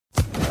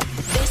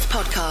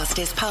podcast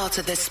is part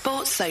of the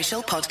Sports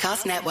Social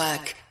Podcast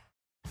Network.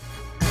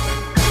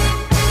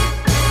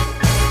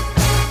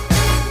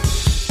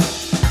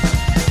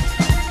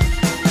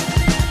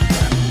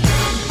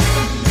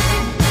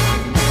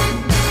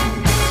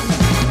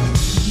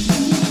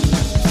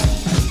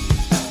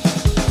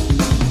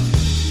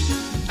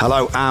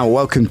 Hello and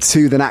welcome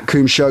to the Nat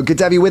Coombs Show. Good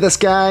to have you with us,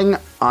 gang.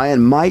 I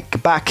and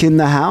Mike back in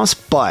the house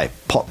by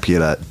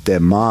popular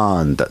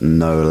demand,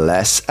 no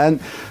less. And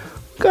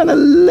going a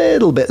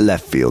little bit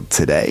left field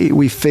today.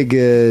 We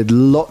figured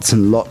lots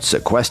and lots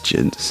of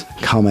questions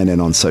coming in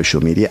on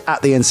social media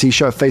at the NC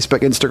Show,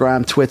 Facebook,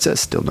 Instagram, Twitter,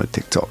 still no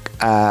TikTok.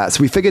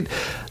 So we figured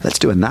let's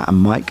do a Nat and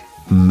Mike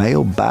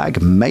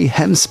Mailbag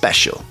Mayhem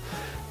special.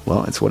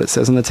 Well, it's what it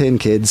says on the tin,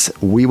 kids.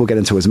 We will get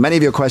into as many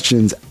of your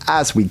questions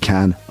as we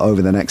can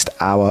over the next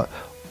hour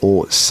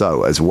or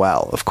so as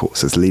well, of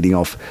course, as leading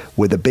off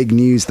with the big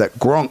news that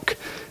Gronk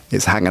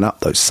is hanging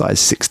up those size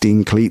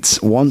 16 cleats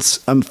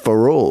once and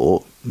for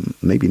all.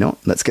 Maybe not.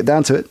 Let's get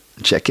down to it.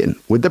 Check in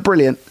with the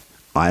brilliant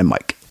Iron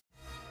Mike.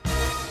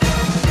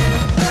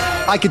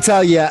 I can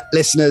tell you,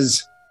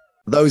 listeners,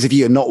 those of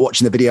you who are not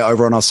watching the video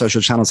over on our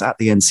social channels at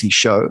the NC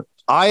Show,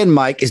 Iron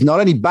Mike is not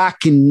only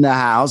back in the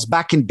house,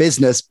 back in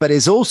business, but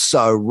is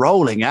also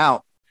rolling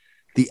out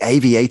the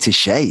aviator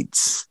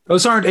shades.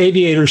 Those aren't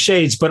aviator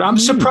shades, but I'm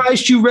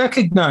surprised you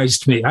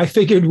recognized me. I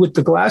figured with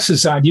the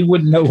glasses on, you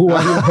wouldn't know who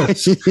I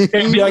was.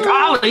 And be like,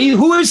 Ollie,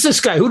 who is this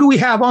guy? Who do we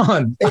have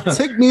on? It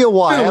took me a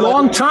while. It's been a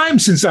long time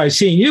since I've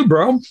seen you,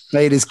 bro.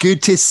 It is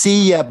good to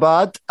see you,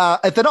 bud.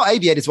 If they're not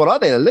aviators, what are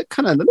they? They look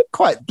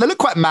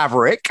quite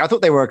Maverick. I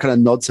thought they were a kind of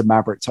nod to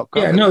Maverick Top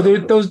Gun. Yeah, no,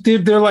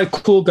 they're like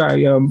cool guy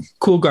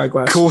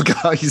glasses. Cool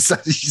guy. You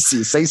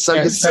say so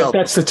yourself.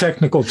 That's the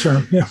technical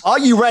term. Yeah. Are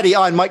you ready,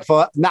 Iron Mike,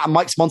 for Nat and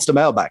Mike's Monster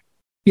Mailbag?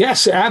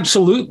 Yes,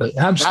 absolutely.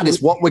 That is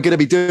what we're going to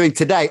be doing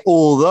today.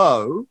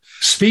 Although,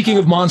 speaking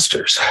of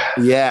monsters.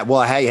 Yeah,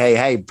 well,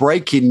 hey,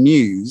 breaking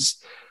news.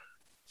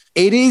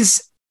 It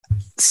is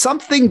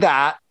something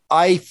that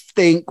I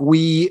think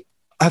we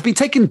have been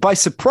taken by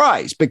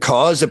surprise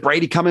because of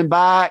Brady coming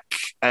back.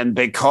 And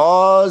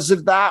because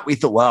of that, we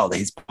thought, well,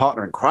 his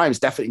partner in crime is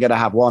definitely going to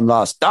have one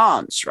last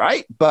dance,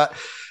 right? But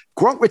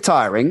Gronk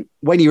retiring,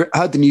 when you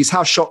heard the news,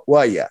 how shocked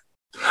were you?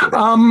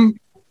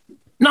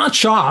 Not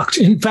shocked.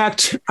 In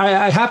fact,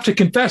 I have to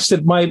confess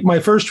that my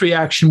first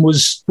reaction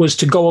was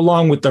to go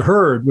along with the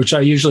herd, which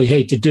I usually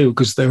hate to do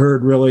because the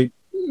herd really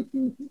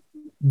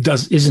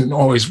isn't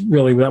always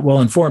really that well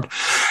informed,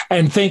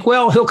 and think,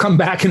 well, he'll come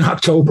back in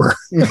October.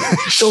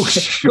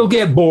 he'll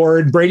get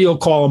bored. Brady will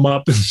call him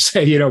up and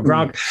say,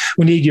 Gronk,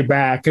 we need you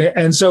back.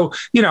 And so,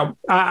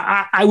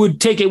 I would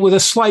take it with a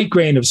slight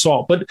grain of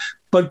salt.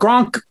 But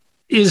Gronk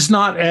is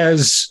not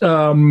as,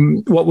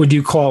 what would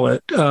you call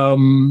it?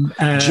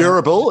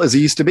 Durable as he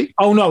used to be?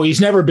 Oh, no,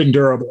 he's never been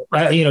durable.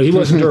 He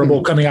wasn't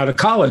durable coming out of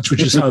college,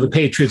 which is how the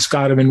Patriots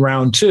got him in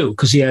round 2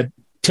 because he had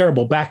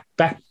terrible back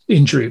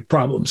injury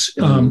problems.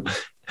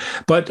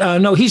 But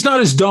no, he's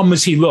not as dumb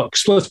as he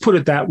looks. Let's put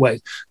it that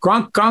way.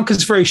 Gronk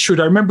is very shrewd.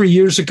 I remember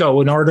years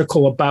ago an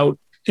article about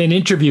an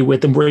interview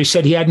with him where he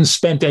said he hadn't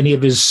spent any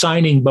of his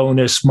signing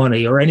bonus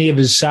money or any of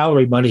his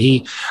salary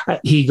money.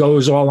 He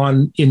goes all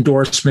on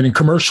endorsement and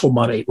commercial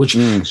money, which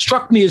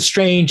struck me as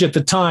strange at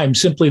the time,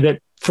 simply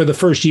that for the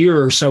first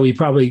year or so, he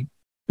probably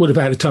would have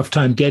had a tough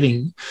time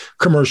getting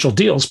commercial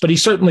deals, but he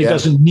certainly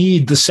doesn't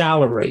need the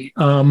salary.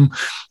 And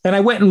I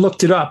went and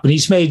looked it up, and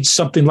he's made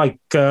something like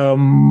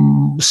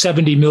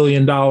 $70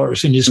 million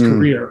in his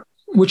career,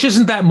 which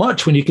isn't that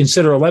much when you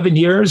consider 11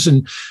 years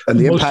and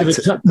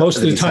most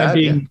of the time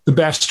being the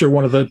best or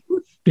one of the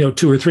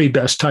 2 or 3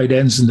 best tight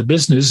ends in the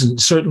business,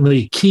 and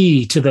certainly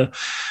key to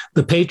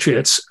the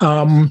Patriots.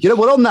 On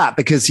that,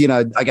 because,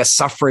 I guess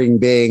suffering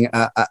being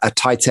a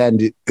tight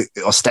end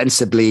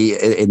ostensibly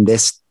in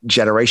this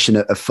generation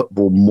of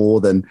football more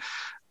than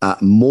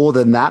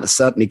that,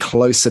 certainly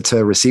closer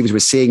to receivers. We're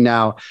seeing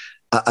now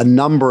a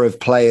number of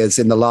players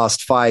in the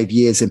last 5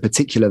 years in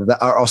particular that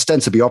are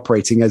ostensibly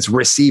operating as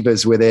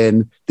receivers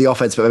within the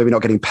offense, but maybe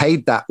not getting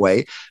paid that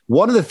way.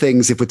 One of the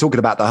things, if we're talking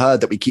about the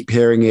herd, that we keep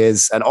hearing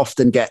is, and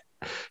often get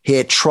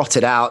here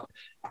trotted out,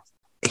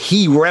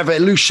 he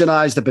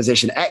revolutionized the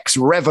position, X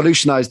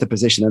revolutionized the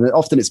position, and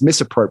often it's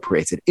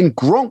misappropriated. In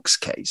Gronk's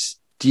case,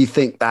 do you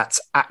think that's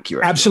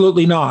accurate?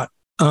 Absolutely not.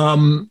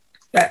 You're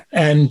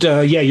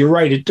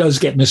right. It does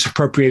get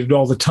misappropriated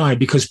all the time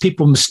because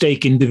people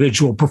mistake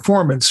individual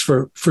performance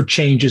for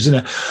changes.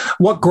 And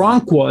what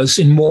Gronk was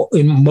in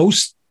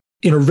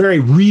a very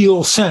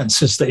real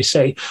sense, as they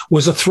say,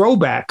 was a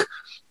throwback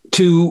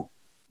to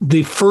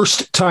the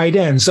first tight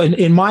ends. And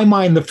in my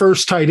mind, the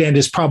first tight end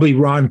is probably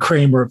Ron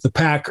Kramer of the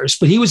Packers,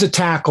 but he was a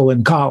tackle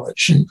in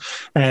college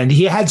and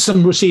he had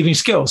some receiving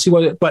skills.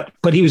 But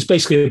he was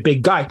basically a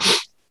big guy.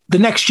 The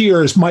next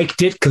year is Mike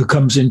Ditka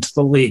comes into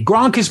the league.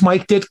 Gronk is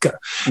Mike Ditka.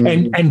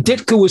 And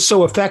Ditka was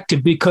so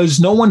effective because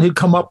no one had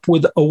come up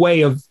with a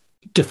way of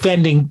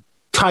defending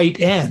tight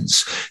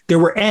ends. There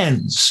were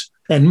ends.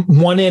 And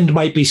one end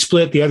might be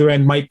split, the other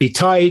end might be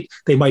tight.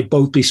 They might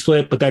both be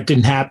split, but that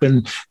didn't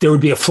happen. There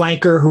would be a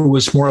flanker who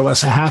was more or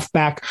less a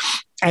halfback.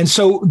 And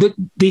so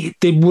the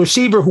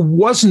receiver who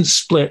wasn't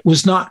split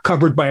was not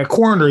covered by a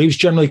corner. He was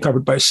generally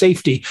covered by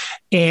safety.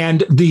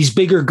 And these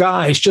bigger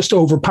guys just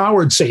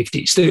overpowered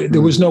safeties.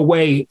 There was no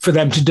way for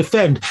them to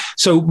defend.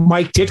 So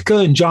Mike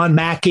Ditka and John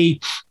Mackey,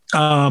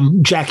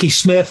 Jackie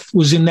Smith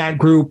was in that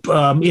group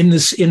in the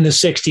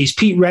 60s.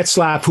 Pete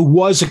Retzlaff, who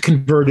was a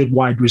converted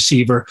wide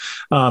receiver,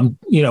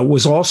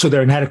 was also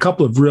there and had a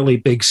couple of really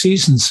big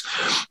seasons.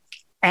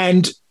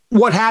 And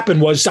what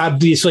happened was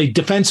obviously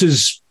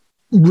defenses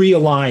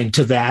realigned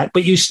to that,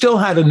 but you still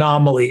had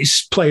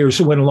anomalies, players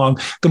who went along,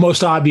 the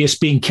most obvious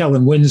being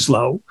Kellen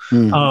Winslow,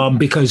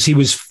 because he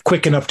was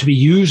quick enough to be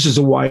used as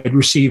a wide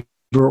receiver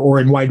or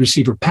in wide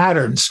receiver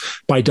patterns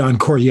by Don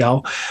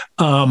Coryell.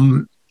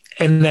 And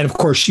then, of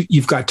course,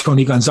 you've got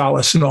Tony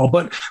Gonzalez and all.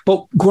 But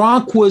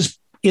Gronk was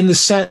in the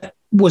set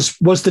was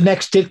the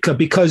next Ditka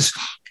because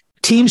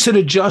teams had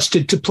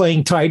adjusted to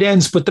playing tight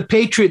ends, but the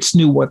Patriots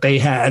knew what they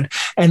had,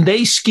 and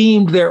they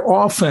schemed their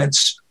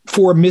offense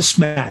for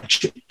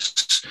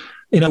mismatches.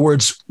 In other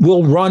words,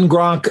 we'll run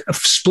Gronk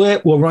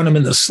split, we'll run him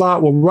in the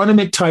slot, we'll run him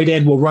at tight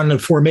end, we'll run a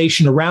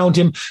formation around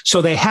him.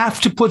 So they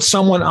have to put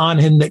someone on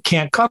him that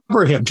can't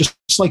cover him, just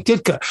like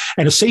Ditka.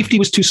 And a safety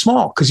was too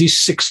small because he's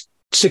 6'6",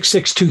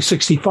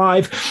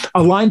 265.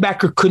 A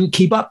linebacker couldn't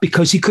keep up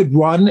because he could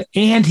run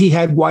and he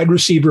had wide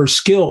receiver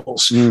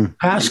skills,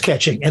 pass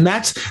catching. And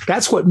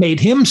that's what made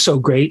him so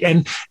great.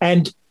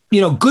 And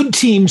good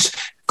teams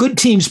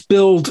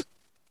build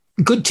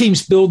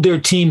their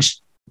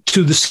teams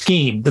to the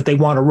scheme that they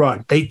want to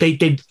run.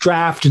 They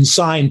draft and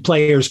sign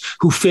players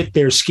who fit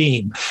their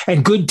scheme,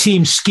 and good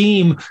teams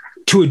scheme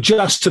to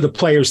adjust to the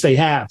players they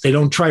have. They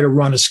don't try to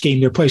run a scheme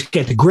their players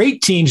get. The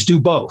great teams do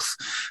both,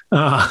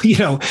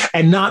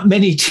 and not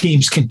many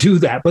teams can do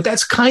that. But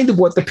that's kind of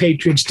what the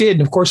Patriots did.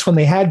 And of course, when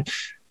they had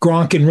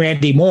Gronk and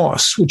Randy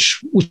Moss,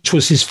 which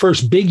was his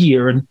first big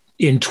year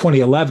in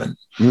 2011.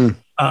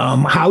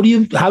 How do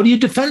you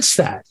defense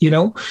that?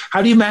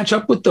 How do you match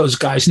up with those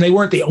guys? And they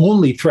weren't the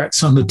only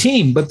threats on the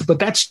team, but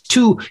that's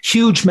two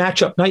huge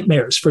matchup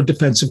nightmares for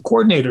defensive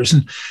coordinators.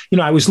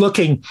 And, I was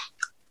looking,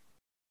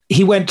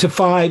 he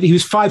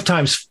was 5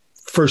 times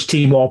first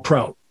team all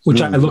pro,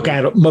 which I look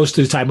at most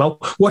of the time.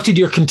 What did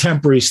your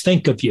contemporaries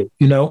think of you?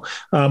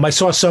 I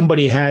saw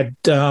somebody had,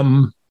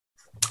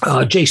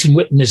 Jason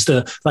Witten is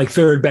the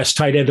third best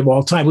tight end of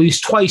all time. Well,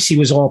 twice he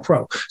was all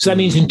pro. So that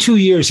means in 2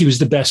 years, he was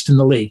the best in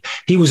the league.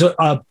 He was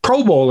a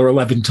Pro Bowler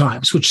 11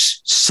 times, which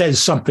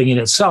says something in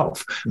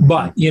itself.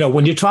 But,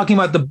 when you're talking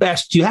about the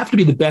best, you have to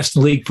be the best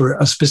in the league for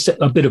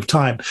a bit of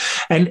time.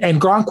 And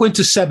Gronk went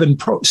to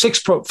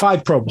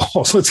 5 Pro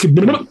Bowls. Let's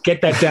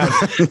get that down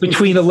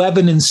between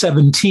 11 and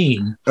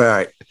 17. All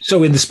right.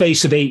 So in the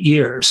space of 8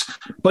 years,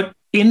 but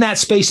in that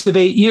space of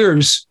 8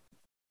 years,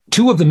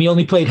 2 of them, he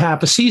only played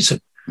half a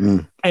season.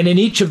 And in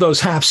each of those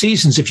half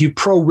seasons, if you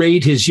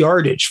prorate his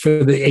yardage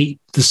for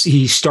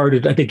he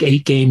started, I think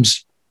 8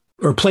 games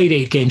or played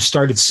 8 games,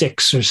 started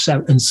 6 or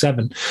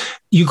 7,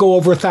 you go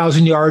over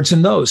 1,000 yards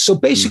in those. So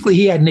basically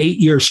he had an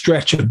 8-year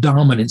stretch of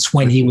dominance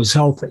when he was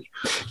healthy.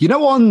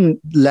 On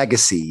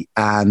legacy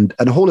and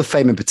Hall of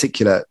Fame in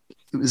particular,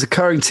 it was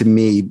occurring to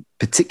me,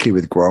 particularly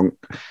with Gronk,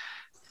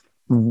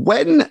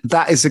 when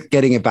that is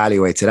getting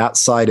evaluated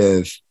outside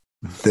of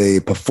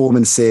the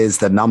performances,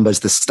 the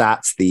numbers, the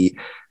stats, the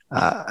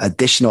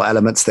additional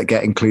elements that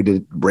get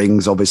included,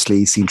 rings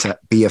obviously seem to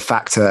be a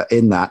factor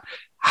in that.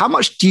 How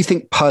much do you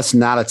think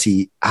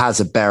personality has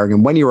a bearing?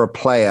 And when you're a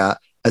player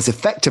as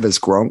effective as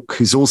Gronk,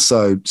 who's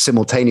also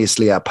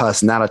simultaneously a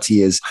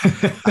personality as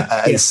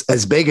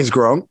big as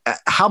Gronk,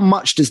 how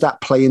much does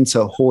that play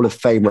into Hall of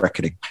Fame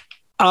reckoning?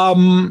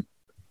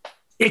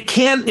 It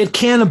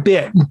can a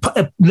bit,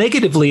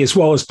 negatively as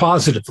well as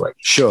positively.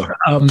 Sure.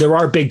 There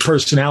are big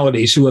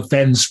personalities who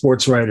offend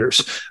sports writers,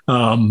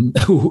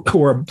 who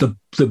are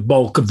the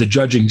bulk of the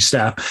judging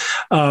staff.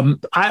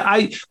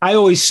 I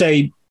always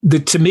say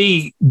that, to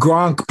me,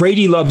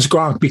 Brady loves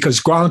Gronk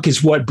because Gronk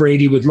is what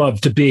Brady would love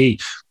to be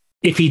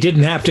if he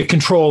didn't have to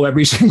control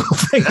every single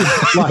thing in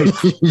his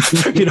life,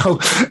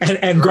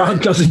 and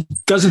Gronk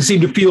doesn't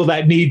seem to feel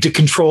that need to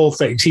control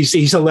things.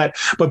 He's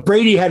but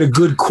Brady had a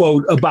good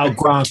quote about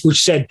Gronk,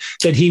 which said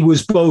that he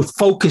was both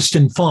focused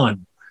and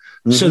fun.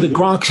 So that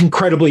Gronk's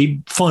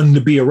incredibly fun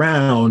to be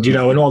around,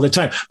 and all the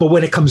time. But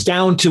when it comes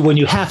down to when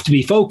you have to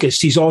be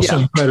focused, he's also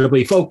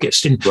incredibly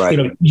focused. And,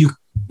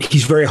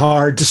 he's very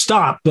hard to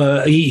stop.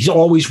 He's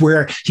always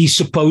where he's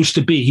supposed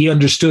to be. He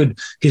understood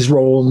his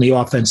role in the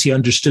offense. He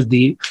understood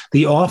the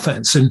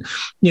offense. And,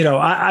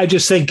 I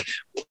just think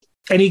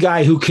any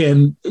guy who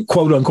can,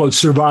 quote unquote,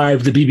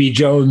 survive the B.B.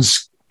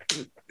 Jones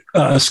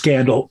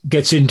scandal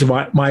gets into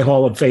my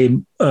Hall of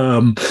Fame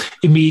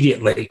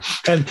immediately.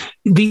 And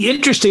the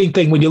interesting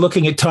thing when you're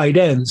looking at tight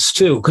ends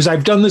too, because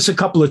I've done this a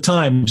couple of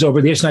times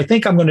over the years, and I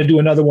think I'm going to do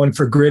another one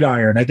for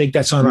Gridiron. I think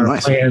that's on our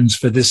plans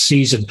for this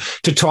season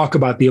to talk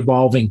about the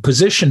evolving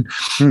position.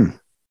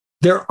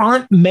 There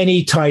aren't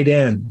many tight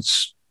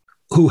ends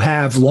who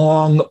have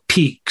long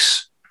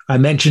peaks I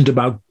mentioned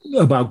about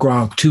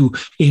Gronk, 2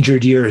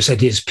 injured years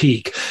at his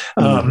peak.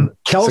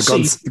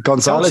 Kelsey,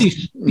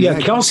 Gonzalez.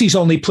 Kelsey's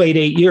only played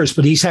 8 years,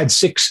 but he's had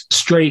 6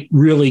 straight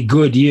really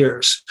good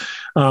years,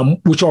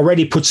 which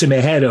already puts him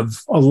ahead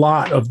of a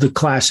lot of the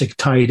classic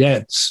tight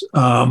ends.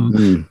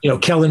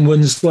 Kellen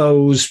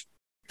Winslow's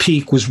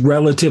peak was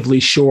relatively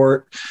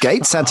short.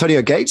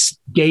 Antonio Gates?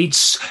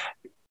 Gates,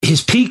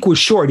 his peak was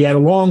short. He had a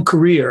long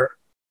career,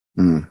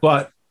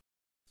 but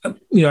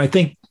I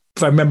think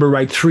if I remember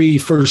right, 3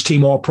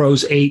 first-team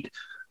All-Pros, 8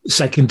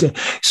 second.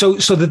 So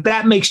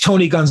that makes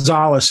Tony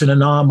Gonzalez an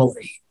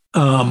anomaly.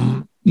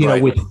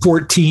 With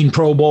 14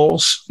 Pro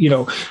Bowls.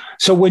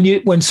 So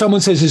when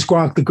someone says, is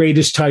Gronk the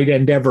greatest tight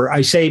end ever,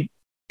 I say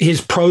his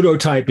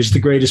prototype is the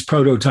greatest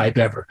prototype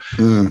ever.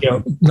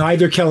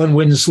 Neither Kellen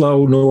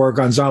Winslow nor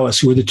Gonzalez,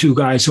 who are the 2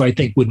 guys who I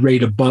think would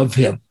rate above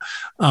him,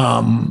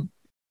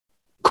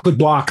 could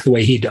block the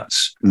way he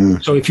does.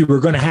 So if you were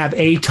going to have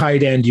a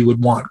tight end, you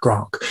would want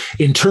Gronk.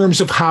 In terms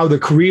of how the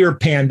career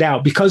panned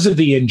out because of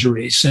the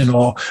injuries and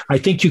all, I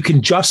think you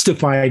can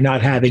justify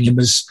not having him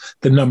as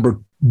the number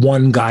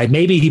 1 guy.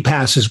 Maybe he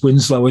passes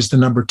Winslow as the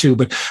number 2,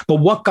 but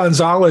what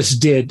Gonzalez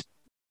did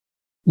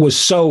was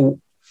so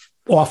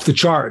off the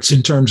charts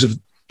in terms of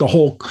the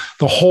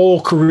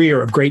whole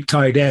career of great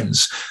tight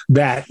ends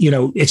that,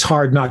 it's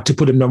hard not to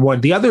put him number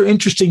 1. The other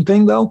interesting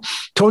thing, though,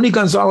 Tony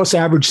Gonzalez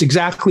averaged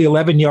exactly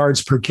 11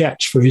 yards per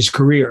catch for his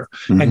career,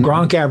 and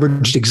Gronk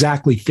averaged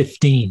exactly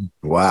 15.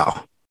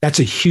 Wow. That's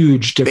a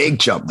huge difference. Big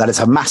jump. That is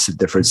a massive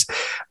difference.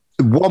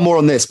 One more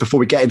on this before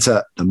we get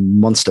into the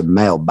monster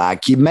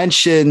mailbag. You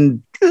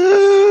mentioned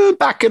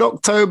back in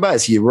October,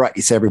 as you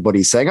rightly say,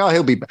 everybody's saying,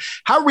 he'll be.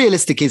 How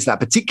realistic is that,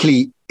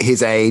 particularly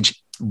his age?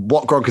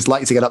 What Gronk is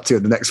likely to get up to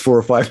in the next 4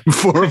 or 5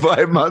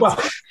 months. Well,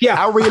 yeah.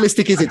 How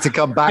realistic is it to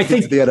come back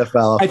into the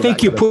NFL? I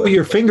think you put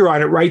your finger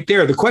on it right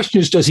there. The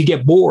question is, does he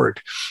get bored?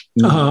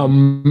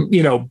 Come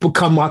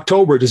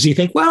October, does he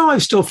think, well, I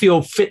still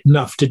feel fit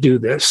enough to do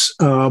this?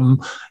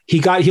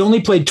 He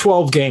only played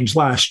 12 games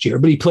last year,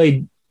 but he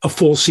played a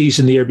full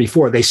season the year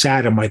before. They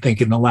sat him, I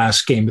think, in the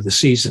last game of the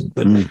season.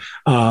 But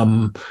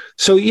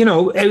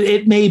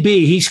it may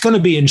be he's going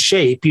to be in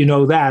shape,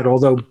 that,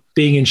 although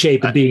being in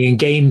shape and being in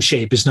game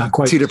shape is not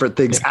quite 2 different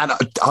things. And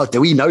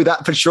do we know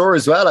that for sure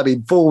as well? I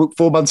mean, 4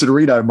 months in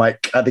Reno,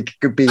 Mike, I think it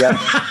could be.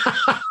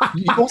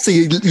 Also,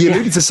 you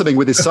alluded to something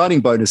with his signing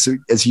bonus,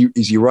 as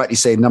you rightly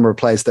say, a number of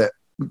players that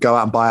go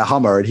out and buy a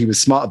Hummer, and he was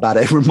smart about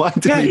it. It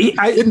reminded me,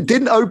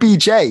 didn't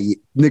OBJ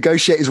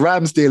negotiate his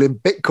Rams deal in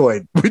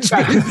Bitcoin, which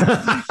means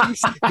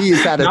he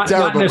has had a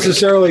terrible.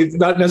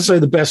 Not necessarily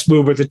the best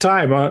move at the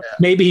time.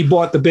 Maybe he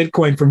bought the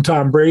Bitcoin from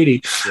Tom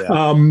Brady.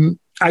 Yeah.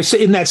 I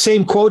say in that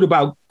same quote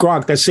about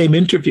Gronk, that same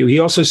interview, he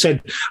also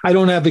said, I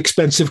don't have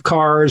expensive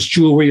cars,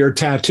 jewelry, or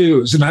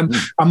tattoos. And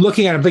I'm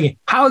looking at him thinking,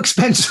 how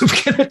expensive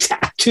can a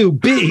tattoo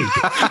be?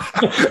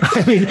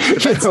 I mean,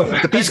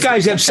 these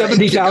guys have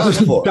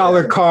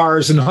 $70,000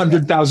 cars and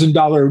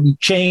 $100,000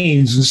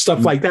 chains and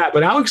stuff like that.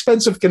 But how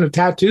expensive can a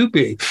tattoo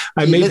be?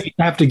 I maybe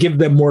have to give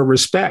them more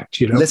respect.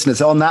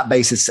 Listeners, on that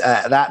basis,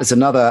 that is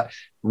another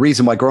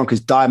reason why Gronk is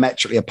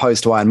diametrically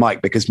opposed to Iron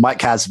Mike, because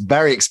Mike has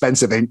very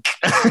expensive ink.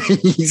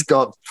 He's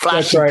got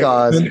flashy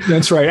cars.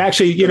 That's right.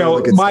 Actually,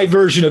 my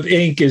version of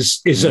ink is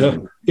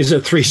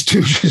a Three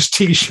Stooges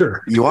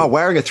t-shirt. You are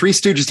wearing a Three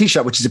Stooges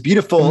t-shirt, which is a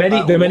beautiful.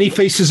 The many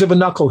faces of a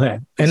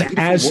knucklehead. And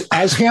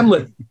as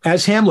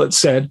Hamlet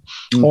said,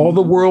 all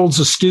the world's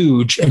a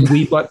stooge, and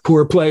we but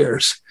poor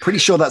players. Pretty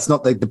sure that's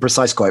not the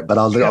precise quote, but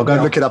I'll go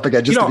and look it up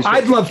again. Just to be sure.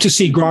 I'd love to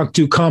see Gronk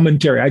do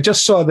commentary. I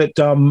just saw that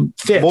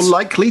Fitz more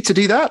likely to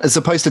do that as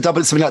opposed to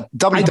something like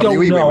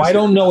WWE. I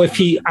don't know if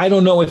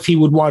he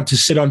would want to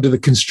sit under the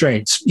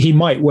constraints. He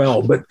might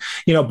well, but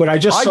I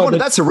just saw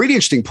that's a really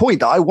interesting point.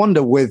 That I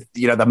wonder with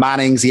the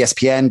Manning's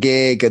ESPN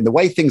gig and the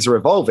way things are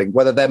evolving,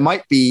 whether there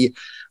might be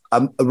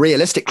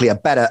realistically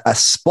a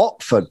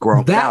spot for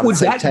Gronk.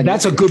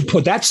 That's a good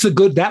point.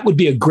 That would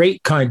be a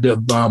great kind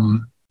of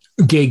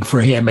gig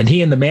for him, and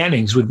he and the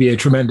Mannings would be a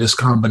tremendous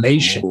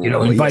combination.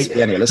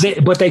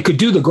 But they could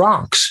do the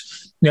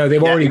Gronks.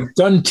 They've already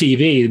done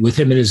TV with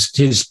him and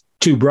his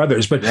 2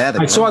 brothers. But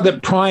I saw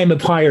that Prime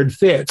have hired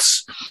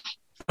Fitz.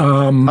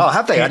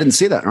 Have they? I didn't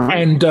see that. Right.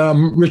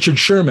 And Richard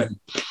Sherman.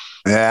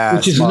 Yeah,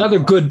 which is another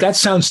good. That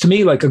sounds to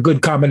me like a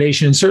good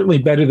combination, and certainly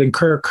better than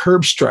Kirk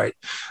Herbstreit.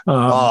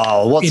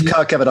 What's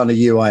Kirk ever done to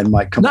you, Iron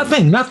Mike?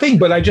 Nothing.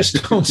 But I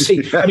just don't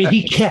see. I mean,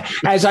 he can't.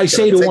 As I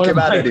say to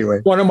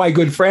one of my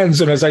good friends,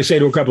 and as I say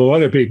to a couple of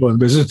other people in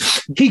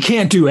business, he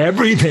can't do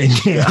everything.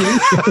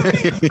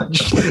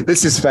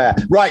 This is fair,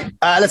 right?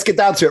 Let's get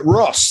down to it.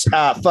 Ross,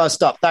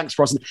 first up. Thanks,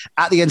 Ross.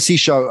 At the NC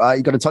show,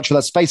 you got in touch with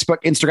us.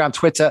 Facebook, Instagram,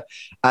 Twitter.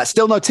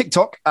 Still no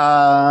TikTok,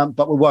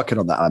 but we're working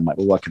on that, Iron Mike.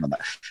 We're working on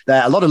that.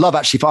 A lot of love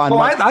actually for Iron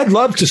Mike. I'd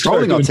love to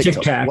start doing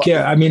TikTok.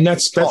 Yeah, I mean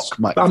that's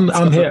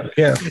I'm here.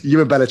 Yeah,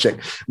 you and Belichick.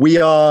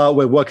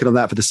 We're working on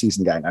that for the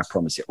season, gang. I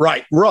promise you.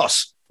 Right,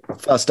 Ross.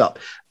 First up,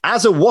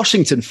 as a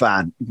Washington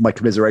fan, my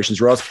commiserations,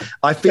 Ross.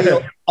 I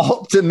feel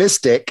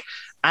optimistic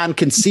and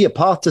can see a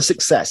path to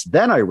success.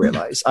 Then I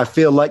realize I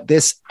feel like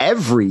this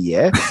every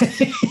year.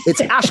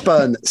 It's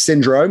Ashburn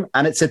syndrome,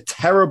 and it's a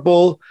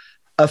terrible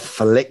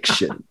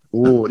affliction.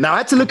 Ooh. Now, I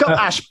had to look up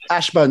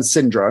Ashburn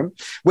syndrome,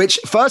 which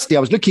firstly, I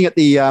was looking at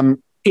the...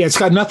 it's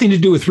got nothing to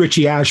do with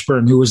Richie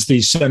Ashburn, who was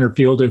the center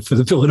fielder for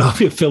the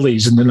Philadelphia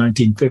Phillies in the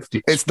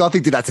 1950s. It's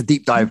nothing to do. That's a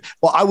deep dive.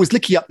 Well, I was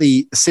looking up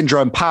the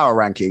syndrome power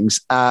rankings.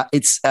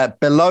 It's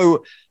below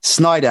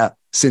Snyder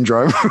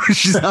syndrome,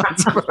 which is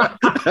that's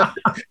the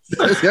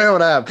only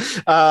one I have.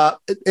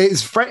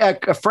 It's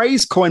a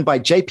phrase coined by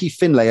J.P.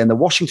 Finlay and the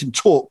Washington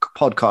Talk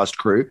podcast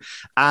crew,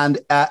 and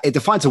it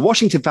defines a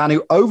Washington fan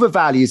who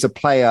overvalues a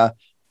player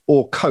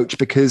or coach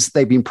because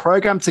they've been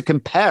programmed to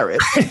compare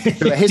it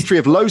to a history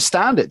of low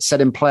standards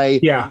set in play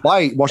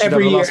by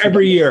Washington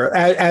every year,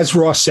 as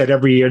Ross said,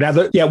 every year.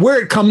 Now,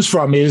 where it comes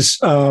from is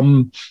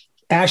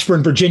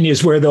Ashburn, Virginia,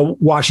 is where the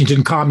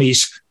Washington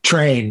commies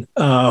train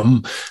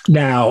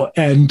now,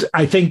 and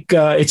I think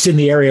it's in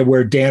the area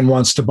where Dan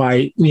wants to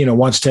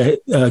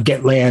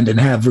get land and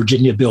have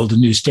Virginia build a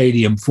new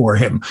stadium for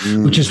him,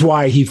 which is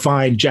why he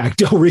fined Jack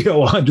Del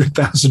Rio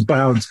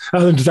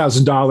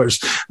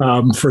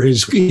 $100,000 for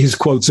his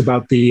quotes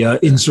about the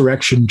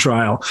insurrection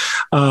trial.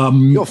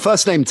 Your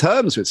first name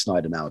terms with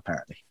Snyder now,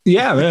 apparently.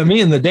 Yeah,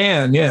 me and the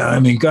Dan. Yeah, I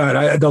mean,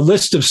 God, the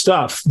list of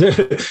stuff.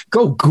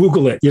 Go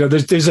Google it.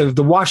 There's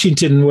the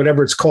Washington,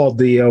 whatever it's called,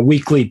 the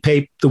weekly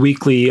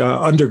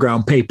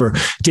underground paper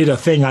did a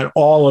thing on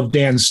all of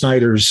Dan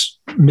Snyder's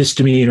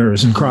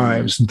misdemeanors and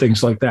crimes and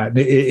things like that.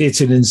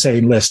 It's an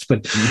insane list,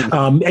 but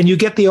and you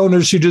get the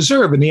owners who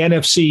deserve in the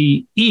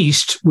NFC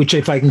East, which,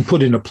 if I can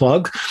put in a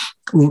plug,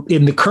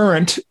 in the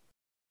current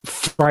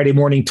Friday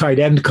morning tight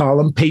end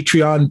column,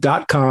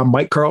 patreon.com,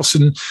 Mike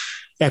Carlson,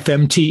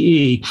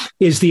 FMTE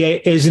is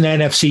an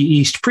NFC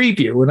East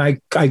preview. And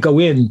I go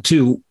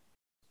into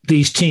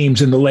these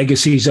teams and the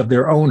legacies of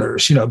their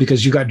owners,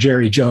 because you got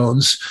Jerry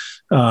Jones,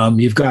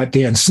 you've got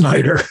Dan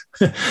Snyder,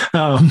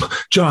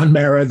 John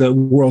Mara, the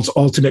world's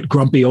ultimate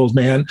grumpy old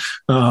man.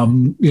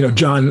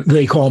 John,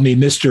 they call me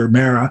Mr.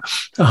 Mara.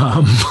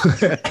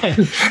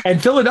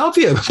 And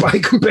Philadelphia, by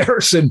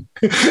comparison,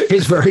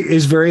 is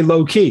very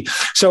low key.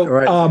 So,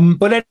 right.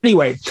 But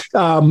anyway,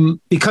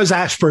 because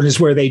Ashburn is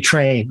where they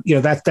train,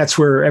 that's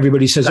where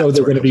everybody says, they're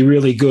going to be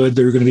really good.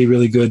 They're going to be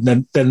really good.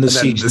 And then the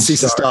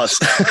season starts.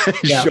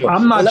 Yeah, sure.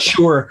 I'm not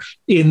sure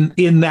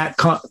in that.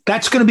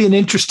 That's going to be an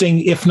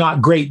interesting, if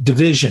not great,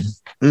 division.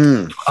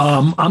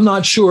 I'm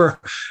not sure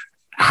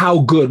how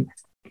good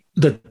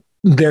that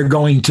they're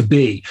going to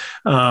be.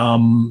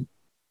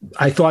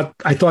 I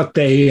thought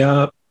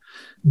their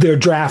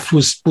draft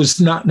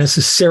was not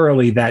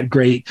necessarily that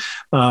great.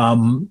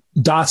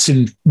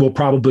 Dotson will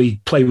probably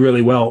play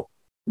really well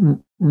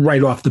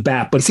right off the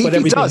bat. But see,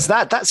 if he does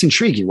that's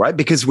intriguing, right?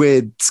 Because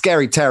with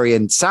Scary Terry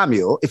and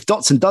Samuel, if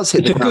Dotson does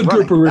hit, it's a good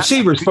group of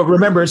receivers. But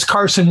remember, it's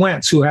Carson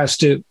Wentz who has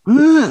to.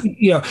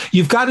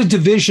 You've got a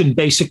division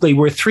basically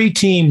where three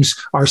teams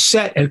are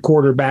set at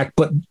quarterback,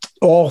 but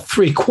all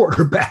three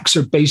quarterbacks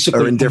are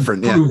basically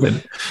indifferent,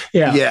 unproven.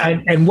 Yeah.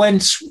 And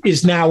Wentz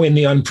is now in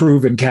the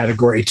unproven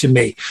category to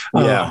me.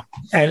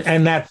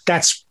 And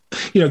that's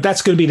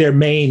going to be their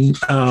main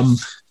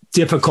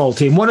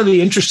difficulty. And one of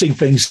the interesting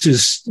things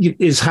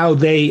is how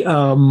they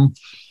and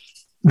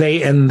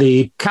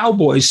the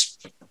Cowboys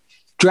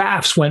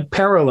drafts went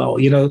parallel.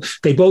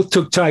 They both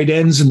took tight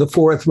ends in the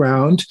 4th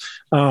round.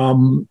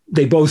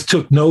 They both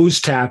took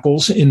nose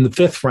tackles in the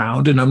 5th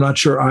round, and I'm not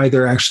sure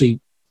either actually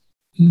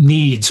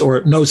needs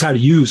or knows how to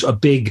use a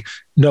big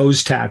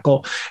nose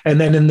tackle.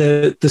 And then in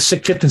the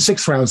 5th and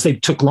 6th rounds, they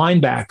took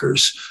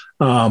linebackers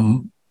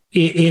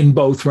in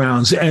both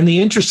rounds. And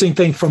the interesting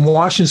thing from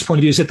Washington's point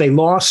of view is that they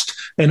lost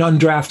an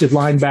undrafted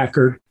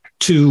linebacker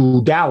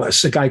to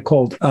Dallas, a guy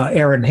called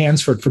Aaron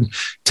Hansford from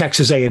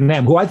Texas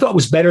A&M, who I thought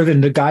was better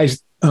than the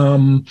guys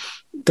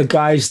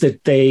that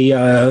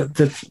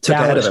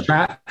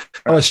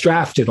Dallas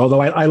drafted.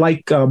 Although I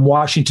like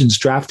Washington's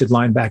drafted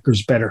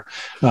linebackers better.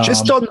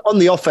 Just on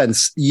the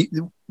offense,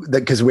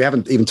 because we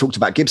haven't even talked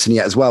about Gibson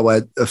yet as well,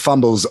 where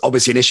fumbles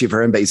obviously an issue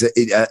for him, but he's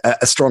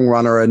a strong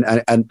runner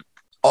and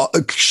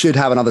should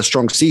have another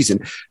strong season.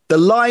 The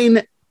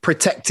line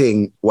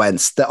protecting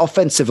Wentz, the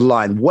offensive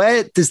line,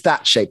 where does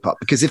that shape up?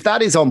 Because if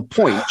that is on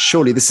point,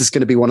 surely this is going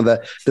to be one of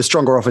the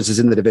stronger offenses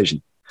in the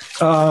division.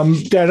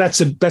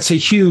 That's a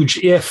huge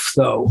if,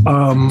 though.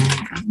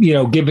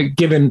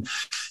 Given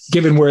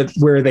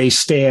where they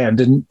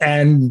stand,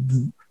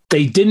 and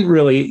they didn't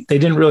really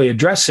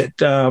address it.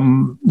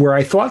 Where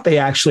I thought they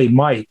actually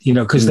might,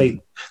 because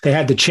they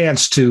had the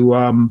chance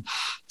to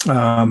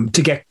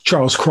get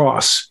Charles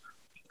Cross.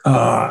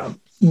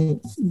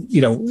 With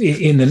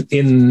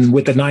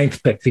the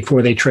 9th pick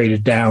before they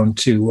traded down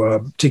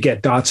to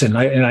get Dotson,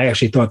 I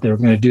actually thought they were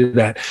going to do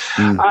that.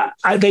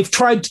 They've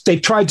tried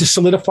to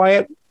solidify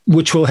it,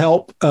 which will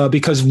help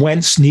because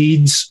Wentz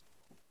needs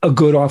a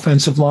good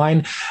offensive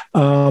line.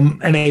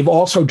 And they've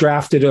also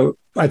drafted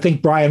I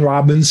think Brian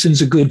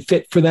Robinson's a good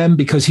fit for them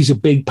because he's a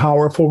big,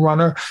 powerful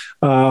runner.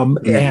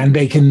 And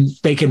they can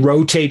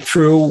rotate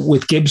through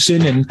with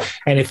Gibson.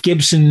 And if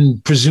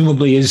Gibson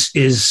presumably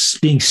is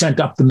being sent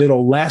up the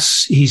middle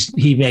less,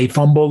 he may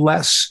fumble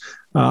less.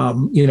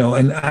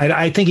 And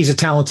I think he's a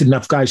talented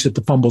enough guy so that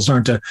the fumbles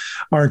aren't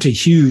a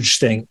huge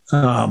thing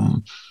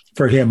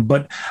for him.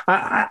 But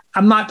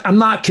I'm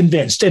not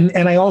convinced.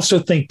 And I also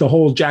think the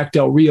whole Jack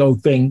Del Rio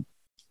thing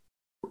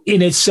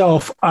in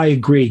itself, I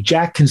agree.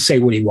 Jack can say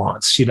what he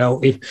wants.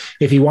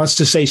 If he wants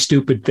to say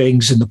stupid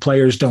things and the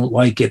players don't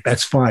like it,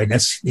 that's fine.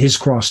 That's his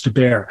cross to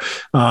bear.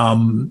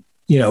 If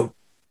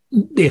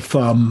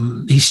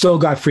he's still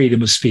got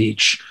freedom of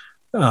speech.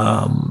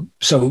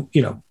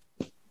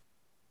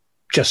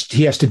 Just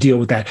he has to deal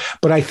with that.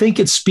 But I think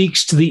it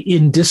speaks to the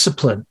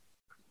indiscipline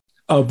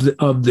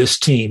of this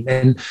team.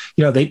 And,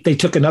 they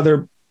took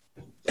another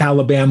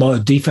Alabama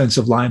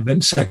defensive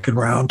lineman, second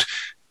round.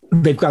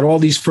 They've got all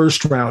these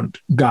first round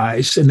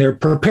guys and they're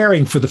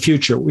preparing for the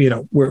future,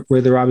 where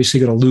they're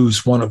obviously going to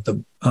lose one of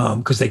them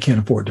because they can't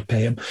afford to pay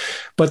him.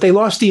 But they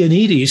lost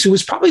Ioannidis, who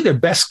was probably their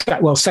best guy,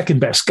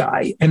 second best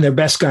guy and their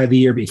best guy the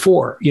year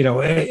before,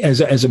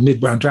 as a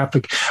mid-round draft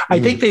pick. I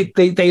think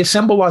they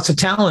assemble lots of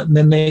talent and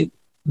then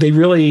they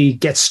really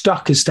get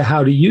stuck as to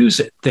how to use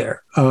it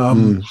there.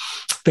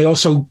 They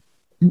also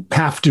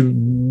have to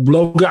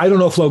I don't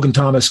know if Logan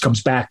Thomas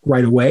comes back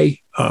right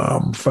away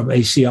from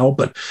ACL,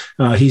 but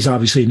he's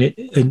obviously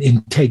an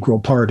integral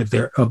part of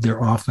their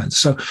offense.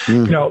 So,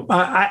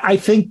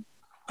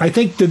 I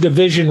think the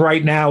division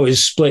right now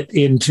is split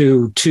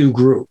into two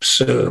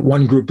groups,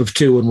 one group of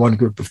two and one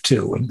group of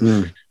two.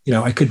 And,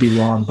 I could be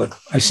wrong, but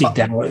I see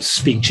Dallas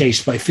being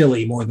chased by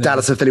Philly more than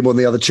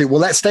the other two. Well,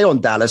 let's stay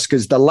on Dallas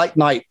because the late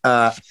night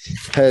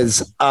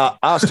has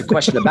asked a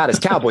question about his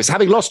Cowboys.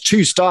 Having lost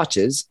two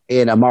starters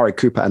in Amari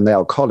Cooper and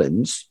La'el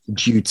Collins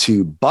due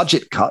to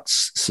budget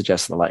cuts,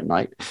 suggests the late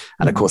night.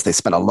 And of course, they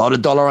spent a lot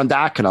of dollar on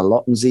Dak and a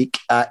lot on Zeke.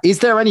 Is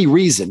there any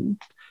reason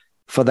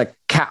for a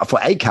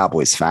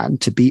Cowboys fan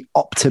to be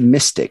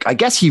optimistic? I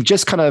guess you've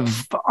just kind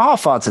of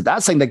half answered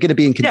that, saying they're going to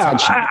be in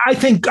contention. Yeah, I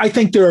think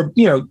they're,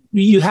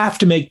 you have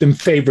to make them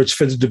favorites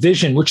for the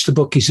division, which the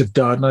bookies have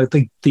done. I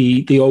think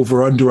the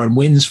over-under on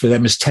wins for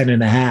them is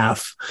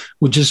 10.5,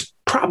 which is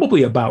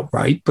probably about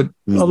right, but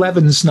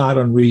 11 is not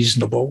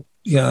unreasonable.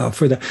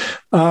 For that.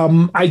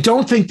 I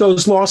don't think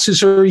those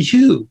losses are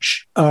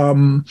huge.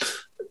 Now,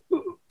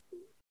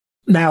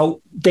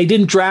 they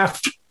didn't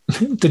draft.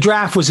 The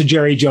draft was a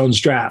Jerry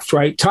Jones draft,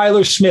 right?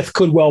 Tyler Smith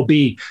could well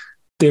be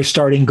their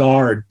starting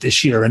guard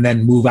this year and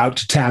then move out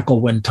to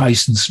tackle when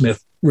Tyson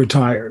Smith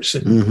retires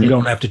and they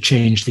don't have to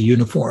change the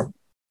uniform.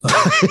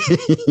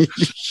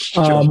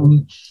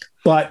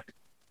 But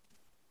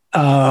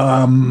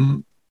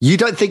you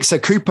don't think so?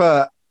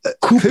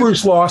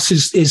 Cooper's loss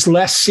is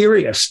less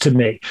serious to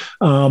me.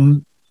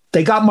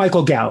 They got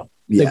Michael Gallup.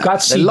 Yeah, They've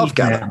got they love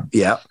Gallup.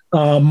 Yeah.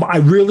 I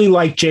really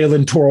like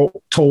Jalen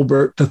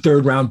Tolbert, the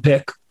third round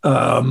pick.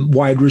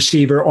 Wide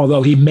receiver,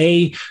 although he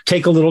may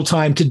take a little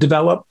time to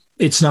develop.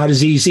 It's not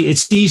as easy.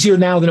 It's easier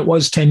now than it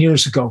was 10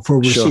 years ago for a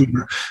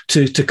receiver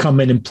to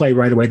come in and play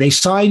right away. They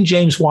signed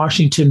James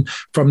Washington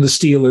from the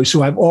Steelers,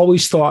 who I've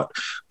always thought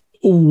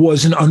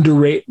was an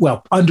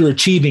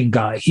underachieving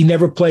guy. He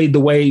never played the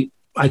way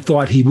I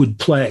thought he would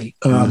play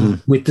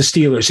with the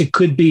Steelers. It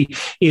could be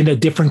in a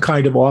different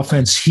kind of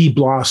offense. He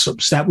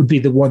blossoms. That would be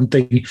the one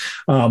thing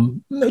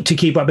to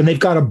keep up. And they've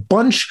got a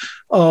bunch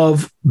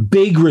of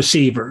big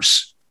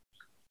receivers,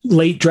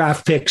 late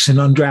draft picks and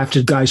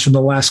undrafted guys from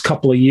the last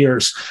couple of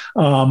years,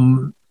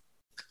 of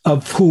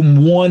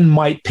whom one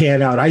might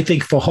pan out. I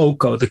think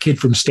Fehoko, the kid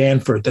from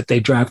Stanford that they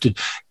drafted,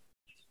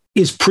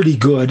 is pretty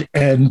good.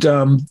 And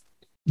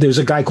there's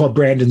a guy called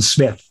Brandon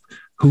Smith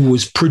who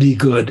was pretty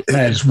good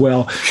as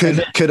well.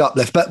 Could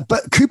uplift. But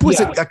Cooper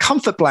was a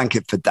comfort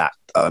blanket for that.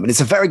 I mean,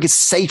 it's a very good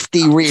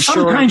safety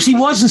reassurance. Sometimes he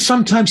was and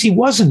sometimes he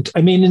wasn't.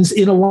 I mean,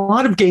 in a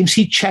lot of games,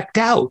 he checked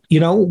out.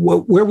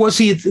 Where was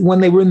he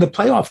when they were in the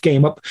playoff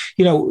game?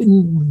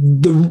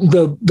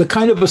 The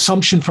kind of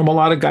assumption from a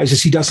lot of guys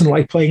is he doesn't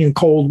like playing in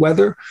cold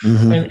weather,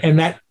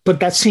 but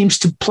that seems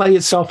to play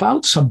itself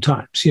out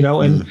sometimes.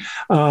 And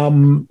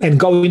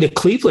going to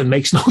Cleveland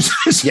makes no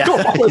sense. Yeah,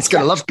 he's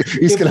going to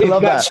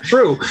love that. That's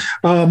true.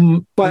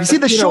 But you see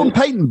the Sean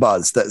Payton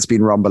buzz that's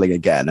been rumbling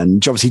again,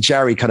 and obviously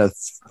Jerry kind of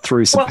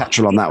threw some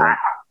petrol on that one.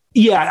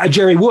 Yeah,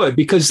 Jerry would,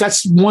 because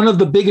that's one of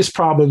the biggest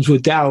problems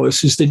with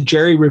Dallas is that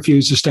Jerry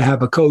refuses to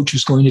have a coach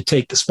who's going to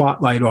take the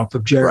spotlight off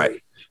of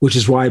Jerry, which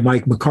is why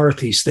Mike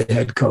McCarthy's the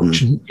head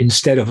coach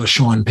instead of a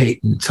Sean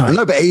Payton type.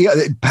 No,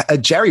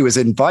 but Jerry was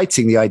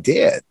inviting the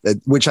idea,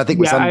 which I think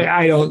was.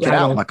 I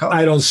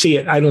don't see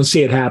it. I don't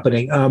see it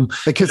happening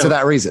because of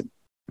that reason.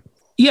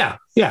 Yeah.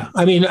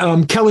 I mean,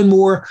 Kellen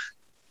Moore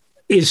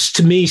is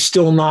to me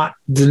still not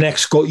the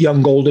next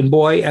young golden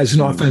boy as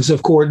an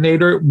offensive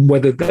coordinator,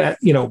 whether that,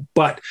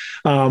 but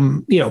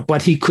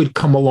he could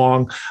come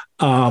along.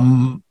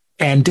 And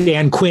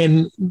Dan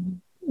Quinn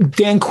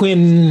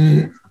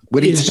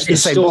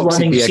is still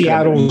running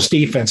Seattle's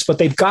defense, but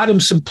they've got him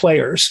some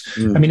players.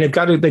 I mean, they've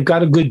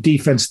got a good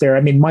defense there.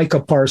 I mean, Micah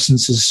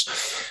Parsons is,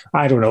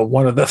 I don't know,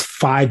 one of the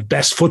 5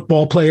 best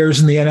football players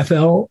in the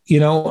NFL.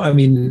 I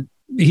mean,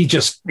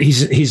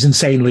 he's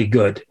insanely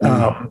good.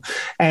 And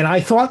I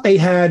thought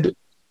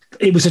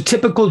it was a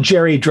typical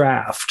Jerry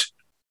draft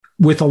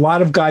with a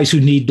lot of guys who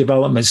need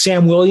development.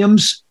 Sam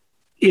Williams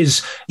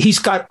he's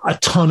got a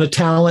ton of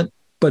talent,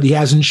 but he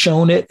hasn't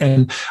shown it.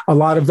 And a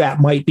lot of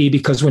that might be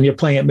because when you're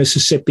playing at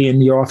Mississippi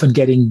and you're often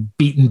getting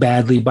beaten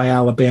badly by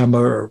Alabama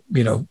or,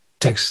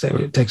 Texas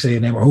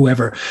A&M or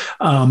whoever,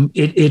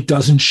 it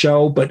doesn't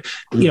show, but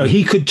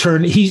he could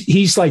turn.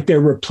 He's like their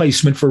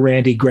replacement for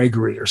Randy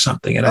Gregory or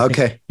something, and I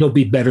think he'll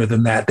be better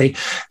than that. They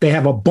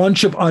have a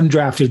bunch of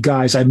undrafted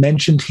guys. I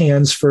mentioned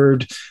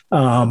Hansford,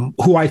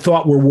 who I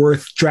thought were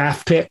worth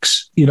draft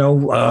picks.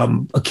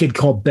 A kid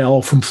called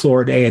Bell from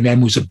Florida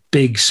A&M was a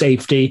big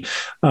safety.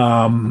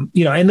 And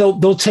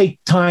they'll take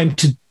time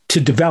to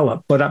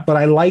develop, but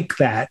I like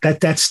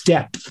that's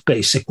depth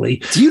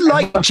basically. Do you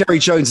like Jerry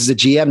Jones as a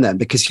GM then?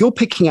 Because you're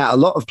picking out a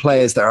lot of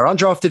players that are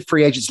undrafted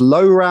free agents,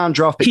 low round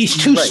draft picks. He's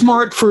too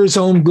smart for his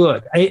own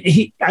good.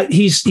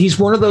 He's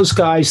one of those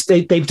guys.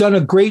 They've done a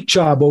great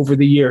job over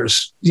the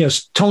years.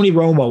 Tony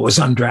Romo was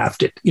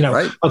undrafted.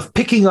 Of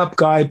picking up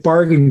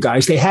bargain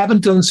guys. They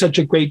haven't done such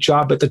a great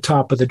job at the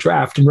top of the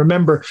draft. And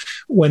remember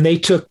when they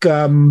took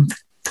the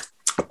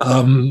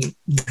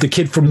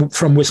kid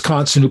from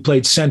Wisconsin who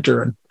played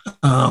center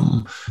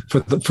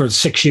for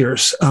 6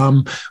 years.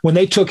 When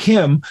they took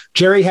him,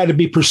 Jerry had to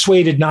be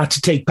persuaded not to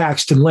take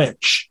Paxton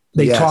Lynch.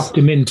 They talked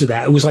him into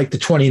that. It was like the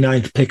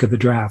 29th pick of the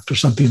draft or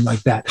something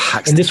like that.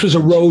 And this was a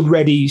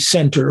road-ready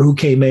center who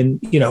came in,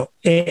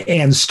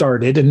 and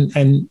started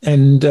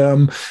and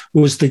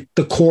was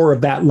the core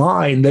of that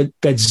line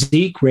that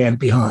Zeke ran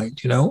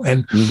behind,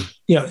 and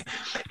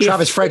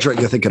Travis Frederick,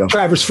 you're thinking of.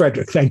 Travis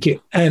Frederick, thank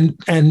you. And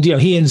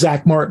he and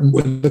Zach Martin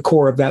were the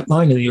core of that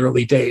line in the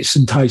early days,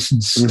 and Tyson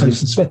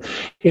Smith.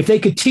 If they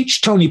could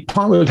teach Tony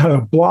Pollard how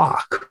to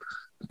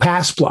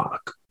pass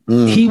block,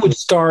 he would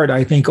start,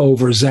 I think,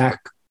 over Zeke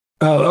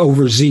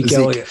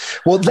Elliott.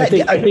 Well, I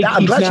think he's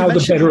now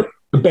the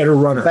better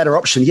runner. Better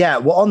option, yeah.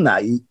 Well,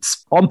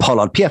 on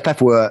Pollard,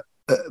 PFF were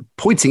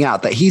pointing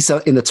out that he's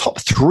in the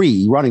top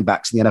 3 running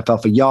backs in the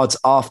NFL for yards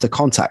after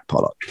contact,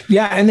 Pollard.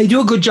 Yeah, and they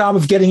do a good job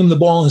of getting him the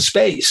ball in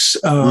space,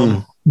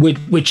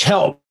 which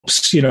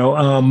helps,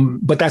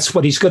 but that's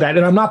what he's good at.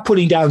 And I'm not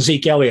putting down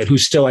Zeke Elliott,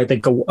 who's still, I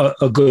think,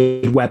 a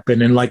good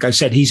weapon. And like I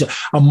said, he's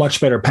a much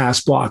better pass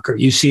blocker.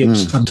 You see him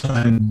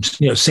sometimes,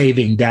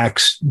 saving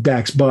Dak's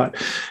butt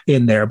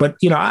in there. But,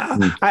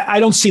 I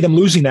don't see them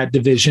losing that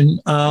division.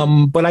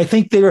 But I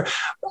think they're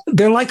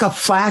like a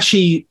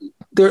flashy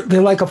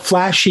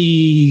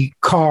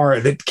car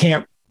that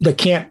can't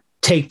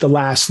take the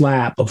last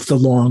lap of the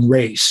long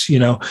race,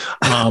 and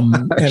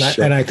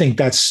I think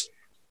that's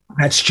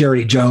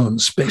Jerry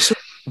Jones,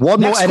 basically.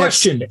 One more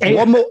NFC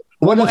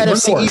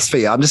East for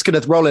you. I'm just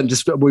going to roll in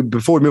just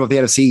before we move off the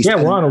NFC East.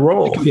 Yeah, we're on a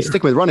roll.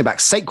 Sticking with running back,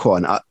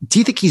 Saquon. Do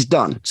you think he's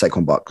done,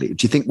 Saquon Barkley?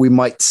 Do you think we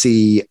might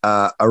see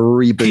a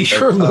reboot?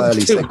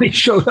 He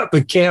showed up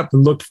at camp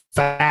and looked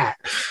fat.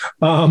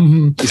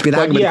 He's been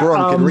hanging with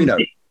Gronk in Reno.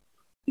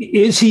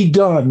 Is he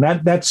done?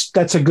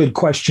 That's a good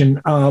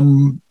question.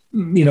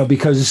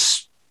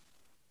 Because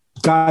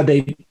God,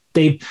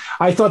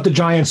 I thought the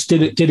Giants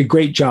did a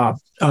great job.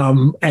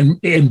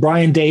 And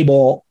Brian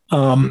Daboll,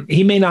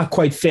 he may not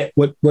quite fit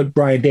what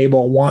Brian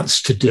Daboll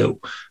wants to do,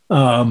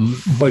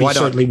 but he's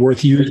certainly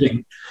worth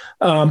using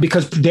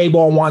because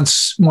Daboll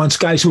wants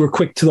guys who are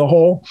quick to the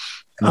hole.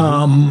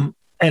 And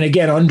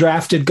again,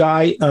 undrafted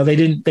guy. They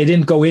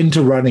didn't go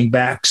into running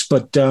backs,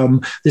 but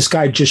this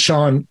guy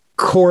Jashawn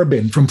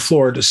Corbin from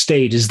Florida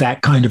State is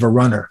that kind of a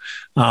runner.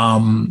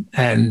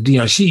 And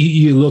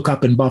you look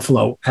up in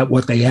Buffalo at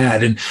what they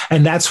had,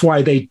 and that's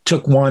why they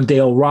took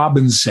Wan'Dale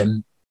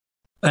Robinson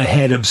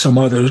ahead of some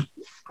other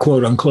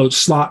quote unquote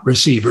slot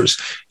receivers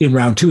in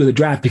round 2 of the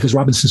draft, because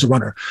Robinson's a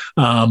runner.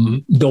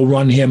 They'll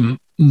run him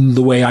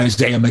the way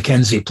Isaiah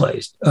McKenzie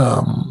plays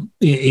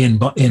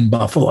in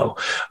Buffalo.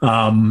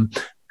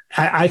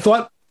 I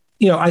thought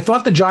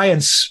the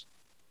Giants,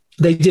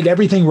 they did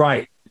everything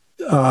right.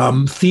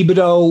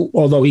 Thibodeau,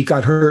 although he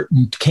got hurt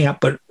in camp,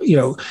 but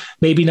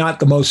maybe not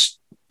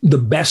the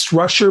best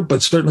rusher,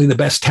 but certainly the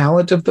best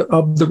talent of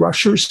the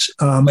rushers.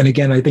 And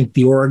again, I think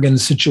the Oregon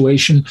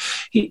situation,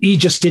 he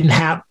just didn't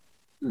have.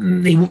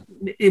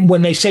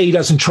 When they say he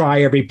doesn't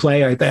try every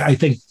play, I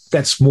think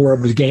that's more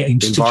of a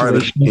game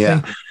situation.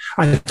 Yeah.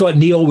 I thought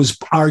Neal was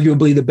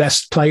arguably the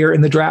best player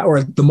in the draft,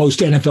 or the most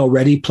NFL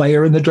ready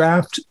player in the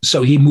draft.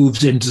 So he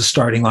moves into the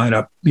starting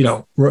lineup,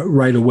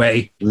 right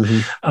away.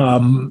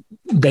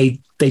 They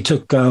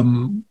took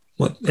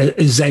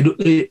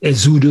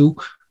Ezudu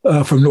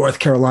from North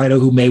Carolina,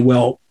 who may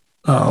well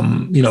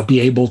be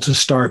able to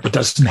start, but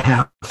doesn't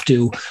have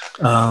to.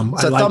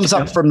 Thumbs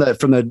up from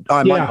the.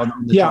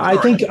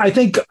 I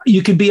think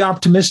you can be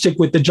optimistic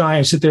with the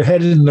Giants that they're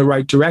headed in the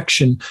right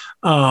direction.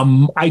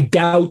 I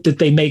doubt that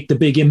they make the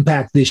big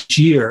impact this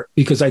year,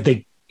 because I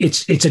think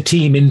it's a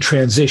team in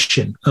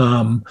transition.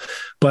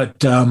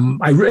 But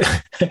I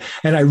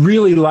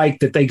really like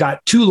that they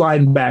got 2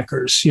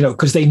 linebackers,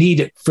 because they need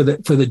it for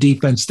the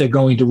defense they're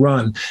going to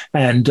run.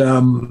 And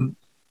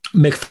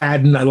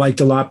McFadden I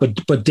liked a lot,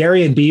 but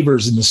Darian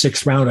Beavers in the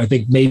 6th round, I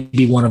think, may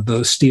be one of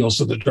the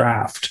steals of the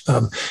draft.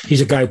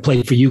 He's a guy who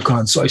played for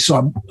UConn, so I saw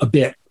him a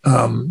bit.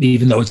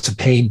 Even though it's a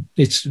pain,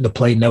 it's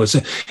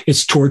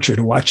torture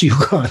to watch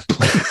UConn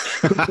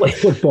play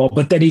football.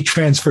 But then he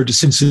transferred to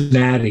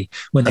Cincinnati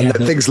when they had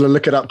things.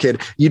 Look it up, kid.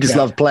 You just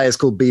love players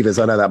called Beavers.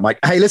 I know that, Mike.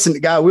 Hey, listen, we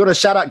want to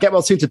shout out, get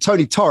well soon to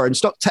Tony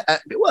Torrance. It's kind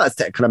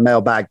of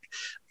mailbag.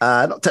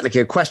 Not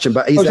technically a question,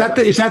 but he's.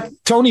 Is that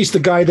Tony's the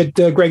guy that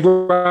Greg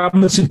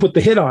Robinson put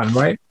the hit on,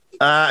 right?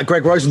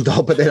 Greg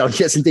Rosendahl put the hit on.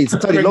 Yes, indeed. So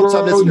Tony,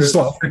 long-time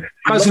listener.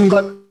 Cousin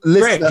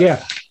Greg,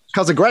 yeah.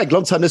 Cousin Greg,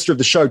 long-time listener of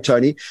the show,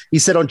 Tony. He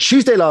said, on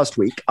Tuesday last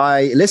week,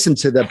 I listened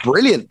to the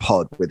brilliant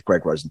pod with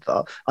Greg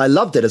Rosenthal. I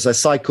loved it as I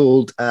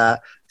cycled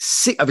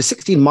over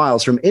 16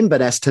 miles from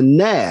Inverness to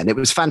Nairn. It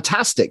was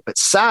fantastic. But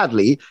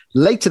sadly,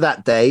 later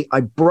that day, I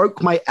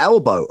broke my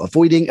elbow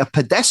avoiding a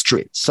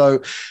pedestrian.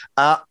 So,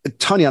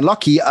 Tony,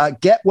 unlucky.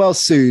 Get well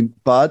soon,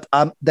 bud.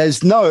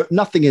 There's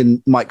nothing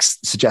in Mike's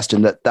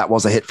suggestion that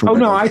was a hit from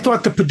Greg. No, I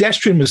thought the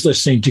pedestrian was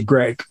listening to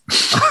Greg.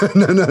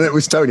 No, it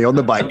was Tony on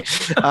the bike.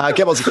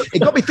 Get well soon. It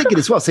got me thinking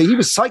as well. So he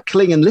was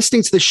cycling and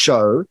listening to the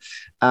show,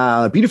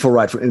 a beautiful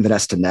ride from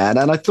Inverness to Nairn.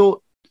 And I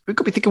thought, we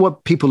could be thinking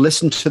what people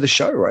listen to the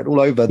show, right? All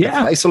over the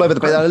place, all over the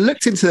place. I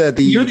looked into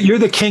the... You're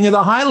the king of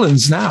the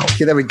Highlands now.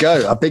 Okay, there we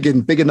go. Big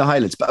in the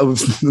Highlands. But I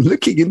was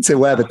looking into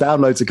where the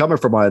downloads are coming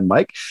from, Iron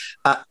Mike.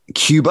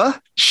 Cuba.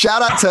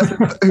 Shout out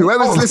to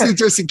whoever's listening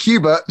to us in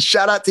Cuba.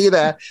 Shout out to you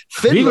there.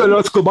 Finland. Viva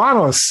los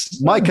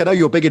cubanos. Mike, I know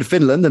you're big in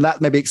Finland, and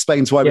that maybe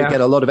explains why we get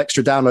a lot of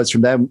extra downloads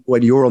from them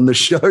when you're on the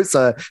show.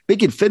 So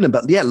big in Finland.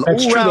 But yeah,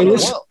 that's true.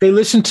 They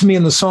listen to me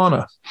in the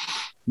sauna.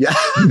 Yeah,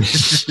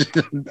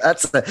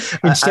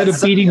 instead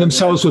of beating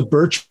themselves with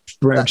birch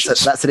branches.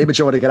 That's an image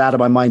I want to get out of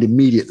my mind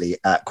immediately.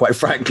 Quite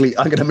frankly,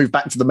 I'm going to move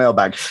back to the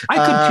mailbag. I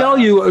could tell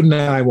you.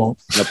 No, I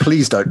won't. No,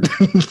 please don't.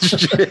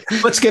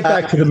 Let's get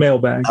back to the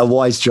mailbag. A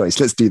wise choice.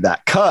 Let's do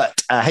that.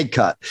 Kurt, hey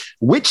Kurt,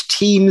 which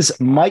teams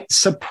might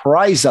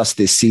surprise us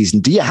this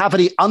season? Do you have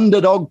any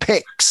underdog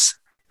picks?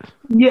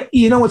 Yeah,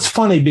 it's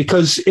funny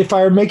because if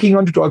I were making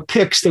underdog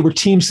picks, they were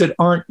teams that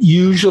aren't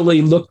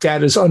usually looked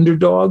at as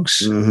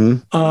underdogs.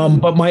 Mm-hmm.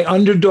 But my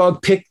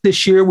underdog pick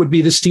this year would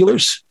be the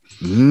Steelers.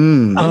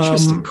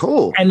 Interesting.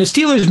 Cool. And the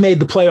Steelers made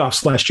the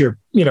playoffs last year,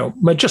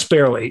 but just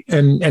barely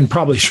and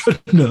probably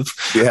shouldn't have.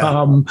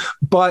 Yeah.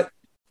 But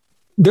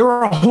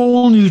they're a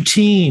whole new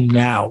team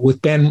now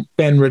with Ben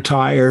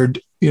retired.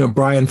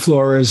 Brian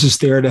Flores is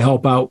there to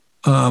help out.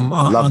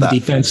 On the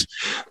defense.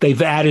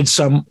 They've added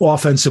some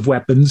offensive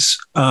weapons.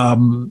 I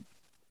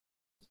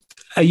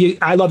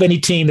love any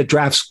team that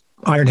drafts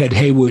Ironhead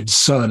Haywood's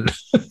son,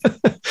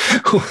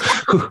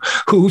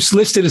 who's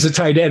listed as a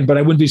tight end, but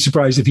I wouldn't be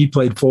surprised if he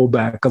played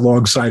fullback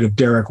alongside of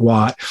Derek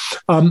Watt.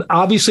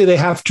 Obviously, they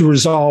have to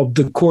resolve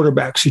the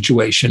quarterback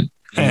situation.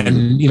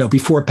 And,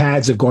 before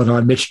pads have gone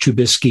on, Mitch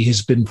Trubisky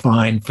has been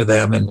fine for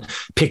them and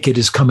Pickett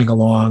is coming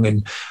along.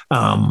 And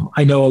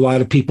I know a lot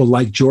of people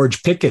like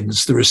George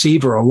Pickens, the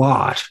receiver, a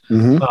lot.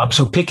 Mm-hmm.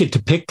 So Pickett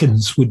to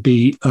Pickens would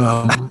be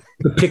the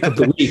pick of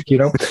the week,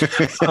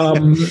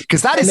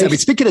 Because that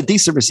is, speaking of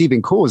decent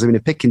receiving cores,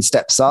 if Pickens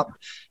steps up,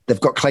 they've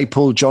got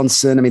Claypool,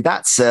 Johnson.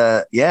 That's,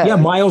 Yeah,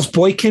 Miles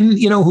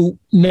Boykin, who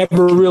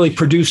never really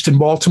produced in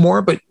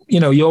Baltimore, but,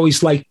 you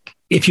always like,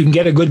 if you can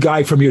get a good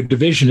guy from your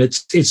division, they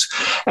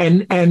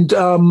signed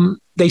Gunnar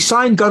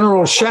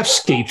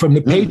Olszewski from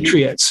the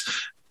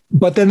Patriots,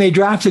 but then they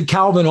drafted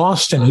Calvin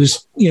Austin,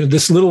 who's,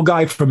 this little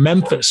guy from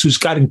Memphis who's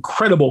got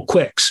incredible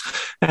quicks,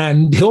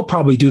 and he'll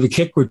probably do the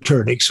kick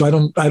returning. So I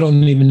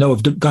don't even know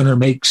if Gunnar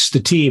makes the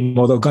team,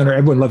 although Gunnar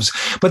everyone loves.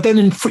 But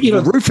then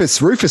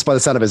Rufus by the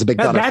sound of it is a big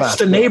Gunnar fan. That's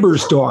the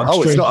neighbor's dog.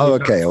 Oh, it's not. Oh,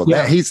 okay. Well,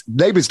 yeah, he's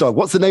neighbor's dog.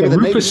 What's the name of the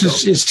neighbor's dog?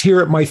 Rufus is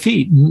here at my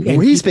feet.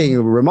 And he's being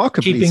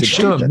remarkably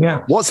stum,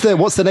 yeah. What's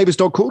the neighbor's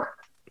dog called?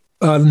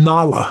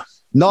 Nala.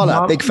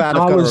 Nala, big fan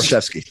of Gunnar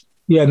Olszewski.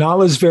 Yeah,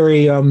 Nala's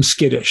very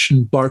skittish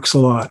and barks a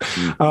lot.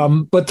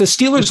 But the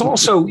Steelers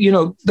also,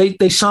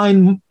 they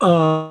signed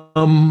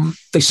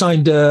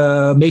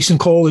Mason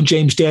Cole and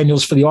James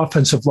Daniels for the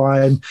offensive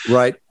line.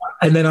 Right.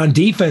 And then on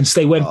defense,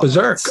 they went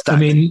berserk.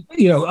 Larry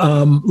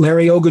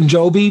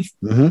Ogunjobi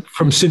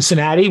from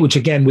Cincinnati, which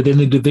again, within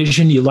the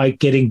division, you like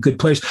getting good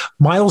players.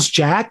 Miles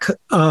Jack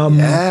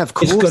of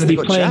course, is going to be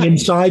playing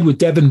inside with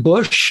Devin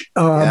Bush.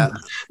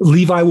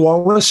 Levi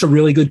Wallace, a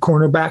really good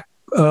cornerback.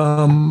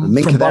 From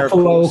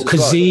Buffalo,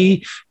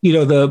 Kazee,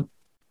 the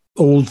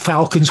old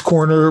Falcons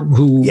corner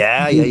who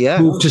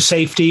moved to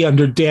safety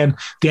under Dan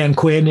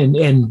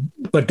Quinn,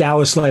 but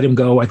Dallas let him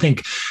go. I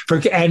think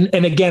and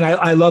again,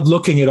 I love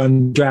looking at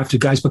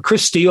undrafted guys, but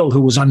Chris Steele, who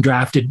was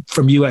undrafted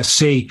from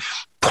USC,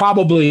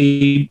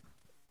 probably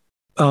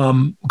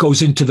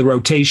goes into the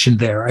rotation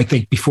there, I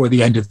think, before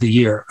the end of the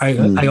year.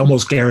 I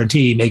almost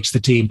guarantee he makes the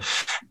team.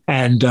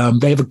 And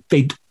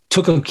they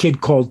took a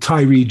kid called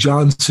Tyree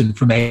Johnson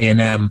from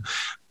A&M,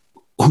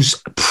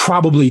 who's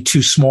probably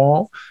too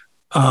small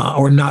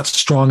or not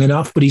strong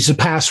enough, but he's a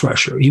pass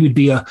rusher. He would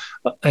be a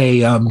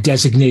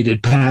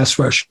designated pass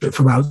rusher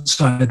from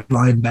outside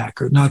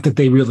linebacker. Not that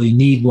they really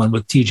need one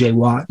with T.J.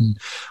 Watt and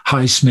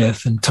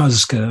Highsmith and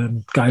Tuska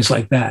and guys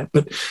like that.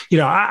 But,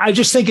 I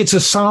just think it's a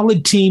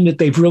solid team that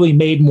they've really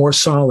made more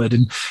solid.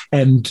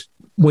 And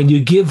when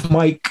you give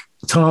Mike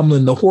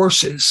Tomlin the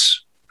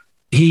horses,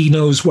 he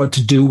knows what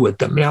to do with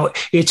them. Now,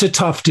 it's a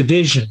tough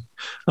division.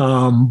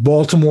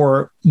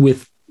 Baltimore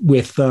with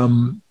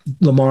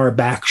Lamar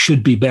back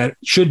should be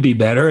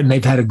better, and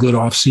they've had a good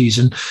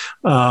offseason.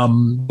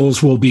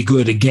 Bulls will be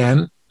good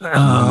again.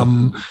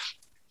 I'm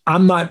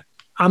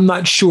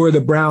not sure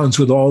the Browns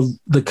with all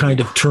the kind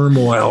of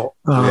turmoil.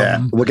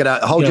 We're going to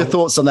hold your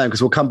thoughts on them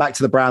because we'll come back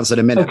to the Browns in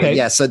a minute.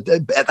 Okay. So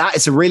that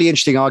is a really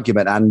interesting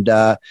argument, and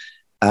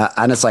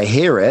as I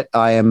hear it,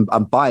 I'm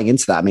buying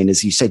into that. I mean,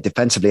 as you said,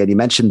 defensively, and you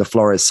mentioned the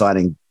Flores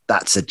signing,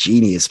 that's a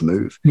genius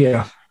move.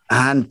 Yeah.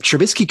 And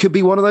Trubisky could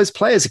be one of those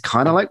players,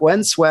 kind of like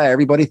Wentz, where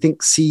everybody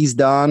thinks he's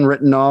done,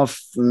 written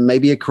off,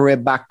 maybe a career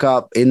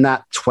backup in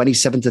that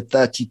 27 to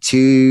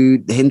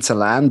 32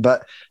 hinterland.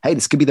 But hey,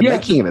 this could be the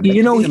making of it.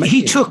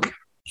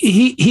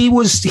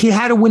 He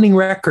had a winning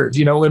record,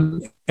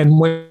 and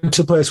went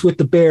to place with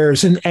the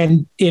Bears.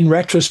 And in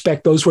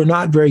retrospect, those were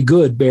not very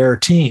good Bear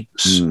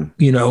teams.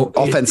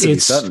 Offensively,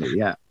 certainly,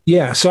 yeah.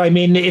 Yeah. So, I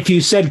mean, if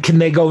you said, can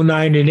they go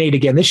 9-8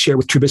 again this year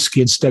with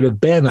Trubisky instead of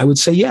Ben, I would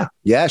say, yeah.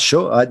 Yeah,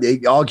 sure.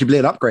 Arguably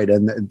an upgrade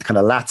in kind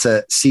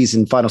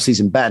of final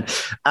season Ben.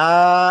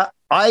 I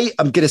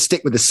am going to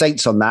stick with the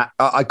Saints on that.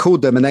 I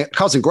called them, and then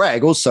cousin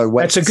Greg also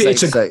went.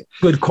 It's a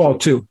good call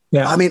too.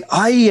 Yeah. I mean,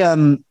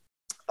 I'm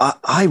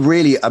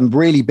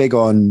really big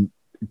on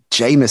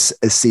Jameis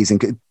this season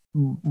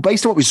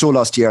based on what we saw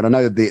last year. And I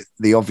know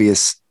the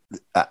obvious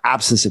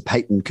absence of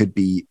Peyton could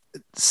be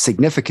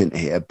significant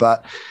here,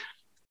 but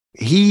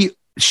he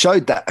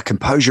showed that a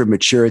composure and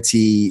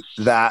maturity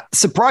that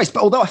surprised.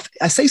 But although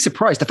I say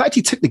surprised, the fact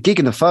he took the gig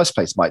in the first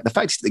place, Mike, the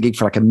fact he took the gig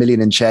for like $1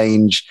 million and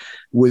change,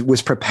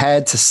 was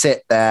prepared to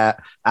sit there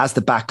as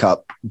the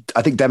backup,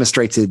 I think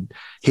demonstrated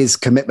his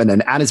commitment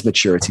and his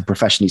maturity,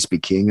 professionally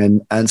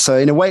speaking. And so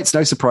in a way, it's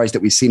no surprise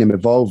that we've seen him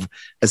evolve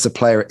as a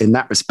player in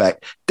that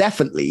respect.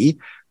 Definitely,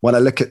 when I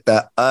look at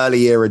the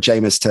early era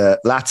Jameis to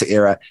latter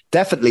era,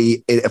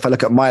 definitely, if I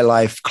look at my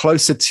life,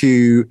 closer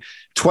to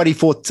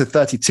 24 to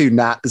 32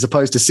 Nat as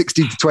opposed to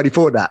 16 to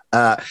 24 Nat.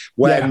 But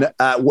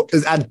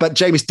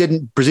Jameis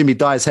didn't presumably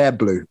dye his hair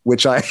blue,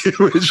 which I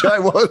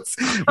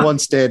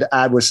once did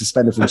and was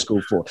suspended from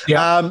school for.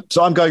 Yeah.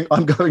 So I'm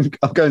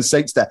going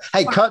Saints there.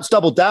 Hey, Kurt's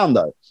doubled down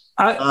though.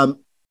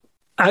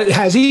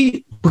 Has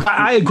he?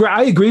 I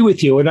agree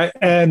with you, and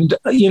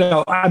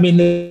I mean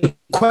the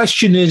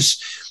question is,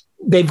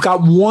 they've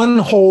got one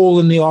hole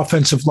in the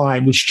offensive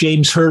line, which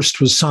James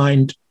Hurst was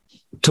signed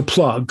to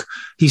plug.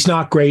 He's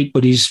not great,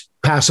 but he's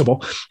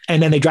passable.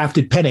 And then they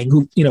drafted Penning,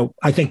 who,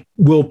 I think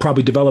will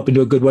probably develop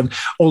into a good one.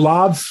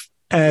 Olave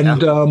and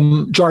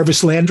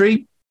Jarvis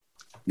Landry.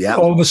 Yeah.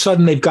 All of a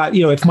sudden they've got,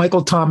 if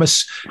Michael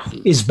Thomas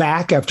is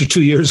back after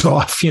 2 years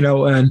off,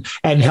 and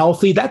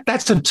healthy,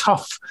 that's a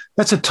tough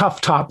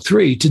top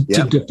three to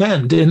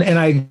defend. And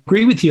I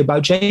agree with you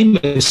about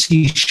Jameis.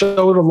 He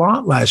showed a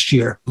lot last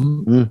year.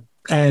 Mm-hmm.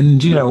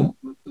 And,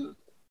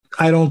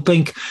 I don't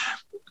think,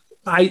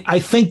 I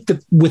think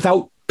that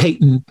without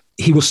Peyton,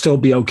 he will still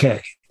be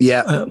okay.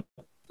 Yeah.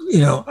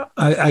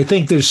 I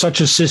think there's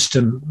such a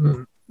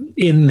system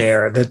in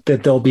there that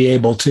they'll be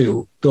able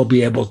to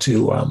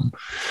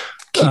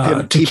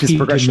keep his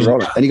progression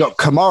rolling. And you got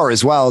Kamara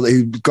as well,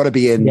 who's got to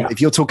be in,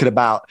 if you're talking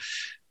about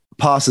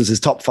Parsons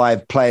as top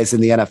 5 players in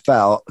the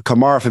NFL,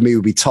 Kamara for me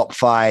would be top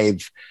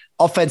 5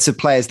 offensive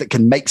players that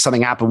can make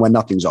something happen when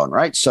nothing's on,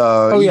 right?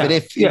 So even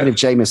if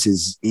Jameis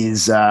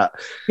is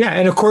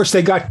and of course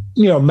they got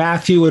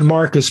Matthew and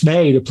Marcus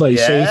May to play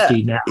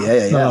safety now.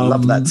 I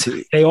love that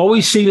too. They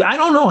always see. I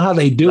don't know how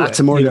they do it,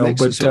 but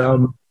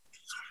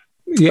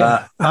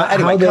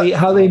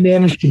how they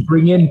manage to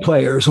bring in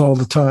players all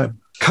the time.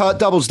 Kurt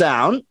doubles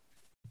down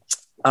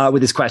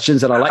with his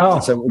questions, and I like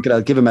it, so we're going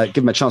to give him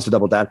a chance to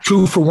double down.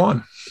 2 for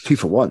 1. 2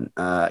 for 1.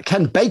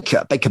 Can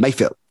Baker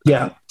Mayfield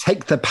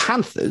take the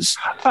Panthers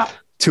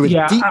to a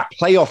deep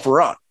playoff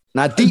run?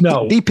 Now,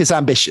 deep is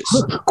ambitious.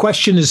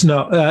 Question is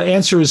no.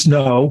 Answer is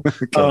no.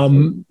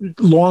 Okay.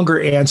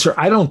 Longer answer,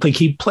 I don't think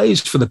he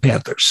plays for the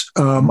Panthers.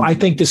 I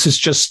think this is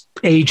just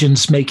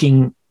agents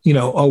making,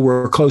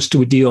 we're close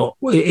to a deal.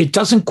 It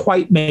doesn't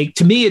quite make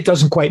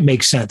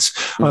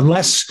sense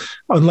unless,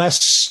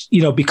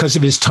 because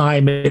of his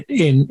time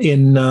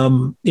in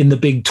the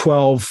Big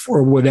 12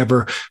 or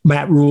whatever,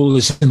 Matt Rule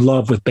is in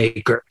love with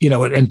Baker,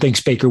 and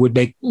thinks Baker would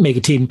make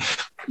a team.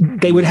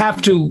 They would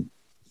have to.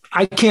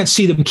 I can't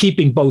see them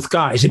keeping both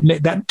guys.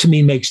 That to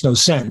me makes no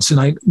sense.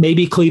 And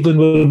maybe Cleveland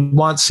would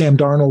want Sam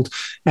Darnold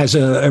as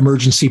an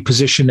emergency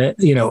position,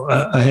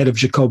 ahead of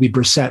Jacoby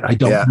Brissett. I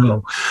don't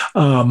know.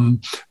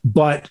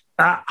 But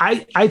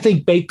I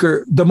think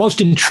Baker, the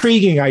most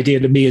intriguing idea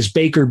to me is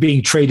Baker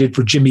being traded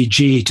for Jimmy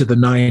G to the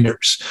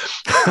Niners,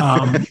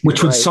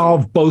 which would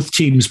solve both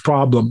teams'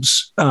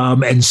 problems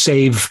and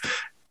save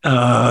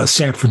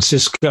San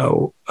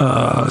Francisco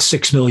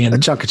 $6 million. A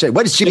chunk of change.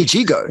 Where does Jimmy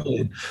G go?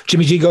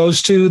 Jimmy G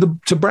goes to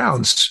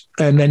Let's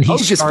and then he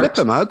just flip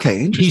him.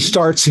 Okay, he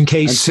starts in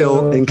case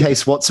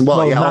Watson.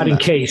 Not in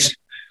case.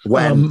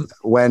 When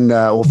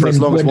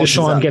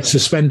Deshaun gets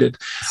suspended.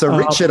 So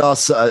Richard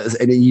asks,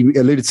 and you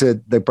alluded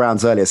to the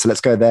Browns earlier, so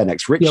let's go there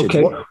next.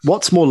 Richard,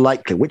 what's more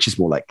likely? Which is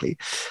more likely?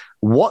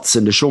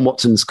 Deshaun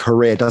Watson's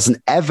career doesn't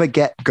ever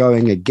get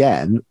going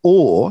again,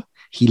 or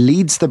he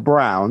leads the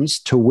Browns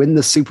to win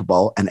the Super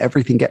Bowl and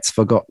everything gets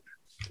forgotten?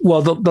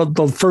 Well,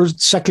 the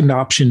second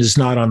option is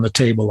not on the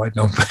table, I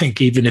don't think,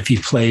 even if he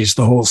plays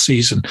the whole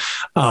season.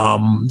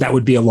 That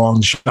would be a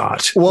long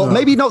shot. Well,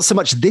 maybe not so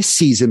much this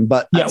season,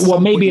 but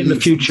maybe in the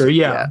future.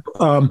 Yeah.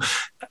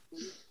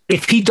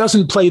 If he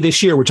doesn't play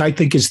this year, which I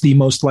think is the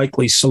most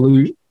likely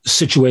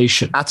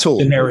situation at all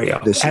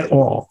scenario at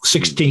all,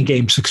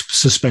 16-game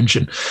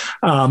suspension.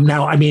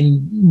 Now, I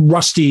mean,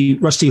 Rusty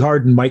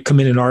Harden might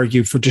come in and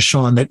argue for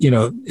Deshaun that,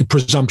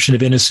 presumption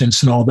of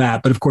innocence and all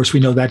that. But of course,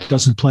 we know that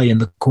doesn't play in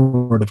the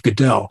court of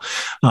Goodell.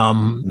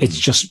 It's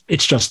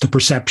just the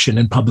perception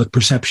and public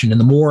perception.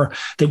 And the more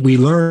that we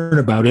learn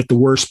about it, the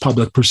worse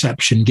public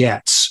perception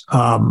gets.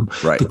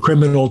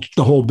 The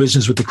whole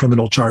business with the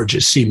criminal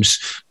charges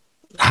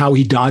how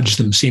he dodged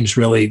them seems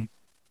really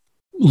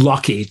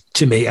lucky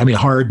to me. I mean,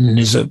 Harden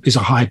is a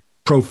high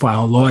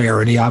profile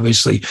lawyer, and he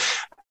obviously,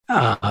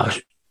 I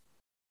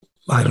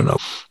don't know,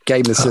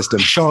 game the system,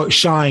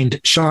 shined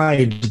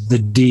the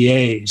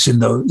DAs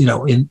in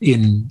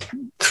in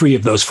 3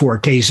 of those 4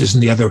 cases,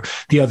 and the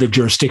other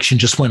jurisdiction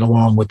just went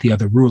along with the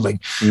other ruling.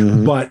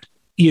 Mm-hmm. But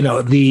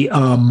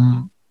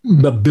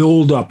the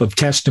buildup of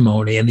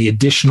testimony and the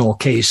additional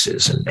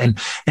cases and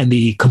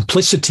the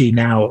complicity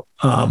now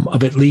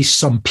of at least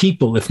some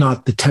people, if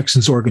not the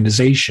Texans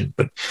organization.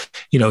 But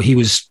he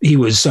was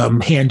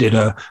handed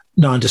a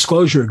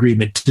non-disclosure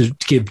agreement to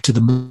give to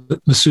the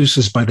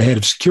masseuses by the head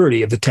of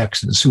security of the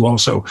Texans, who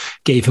also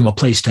gave him a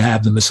place to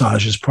have the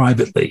massages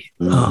privately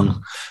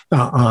on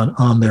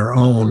their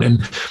own.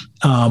 And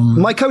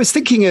Mike, I was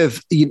thinking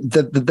of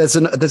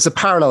there's a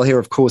parallel here,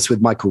 of course,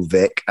 with Michael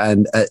Vick,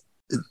 and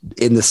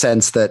in the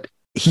sense that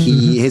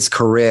his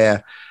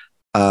career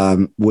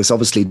was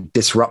obviously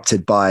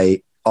disrupted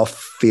by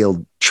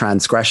off-field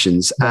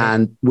transgressions,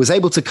 and was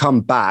able to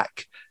come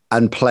back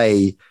and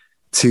play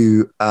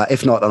to,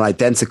 if not an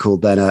identical,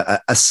 then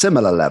a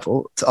similar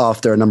level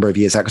after a number of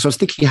years out. So I was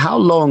thinking, how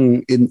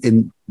long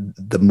in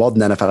the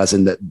modern NFL, as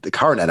in the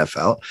current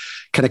NFL,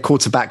 can a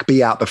quarterback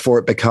be out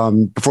before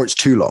it's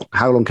too long?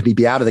 How long can he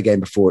be out of the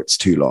game before it's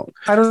too long?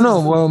 I don't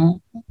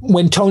know.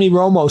 When Tony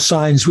Romo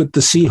signs with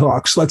the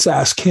Seahawks, let's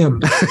ask him.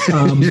 Drew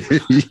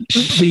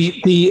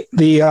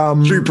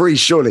Brees,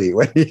 surely,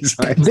 when he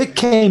signed. Vic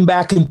came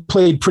back and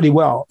played pretty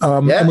well,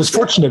 and was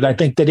fortunate, I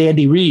think, that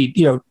Andy Reid,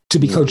 to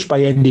be coached by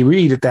Andy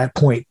Reid at that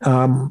point,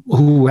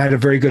 who had a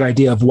very good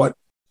idea of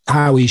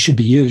how he should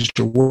be used,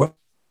 or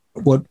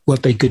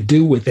what they could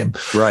do with him.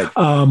 Right.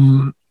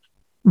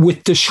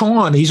 With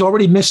Deshaun, he's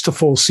already missed a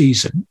full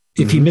season.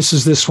 If he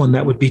misses this one,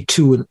 that would be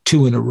two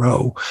in a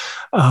row.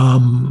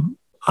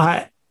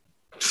 I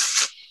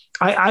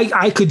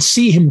could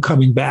see him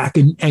coming back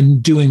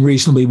and doing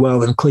reasonably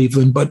well in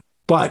Cleveland, but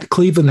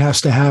Cleveland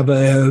has to have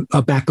a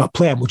backup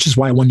plan, which is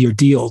why a 1-year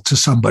deal to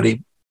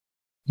somebody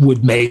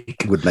would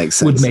make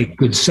sense. Would make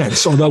good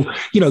sense. Although,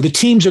 the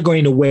teams are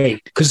going to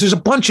wait, because there's a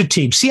bunch of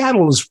teams.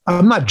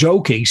 I'm not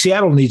joking.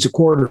 Seattle needs a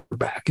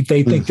quarterback if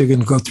they think they're going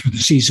to go through the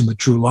season with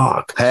Drew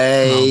Lock.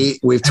 Hey,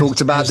 we've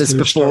talked about this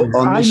before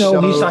on the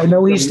show. I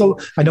know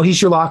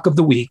he's your lock of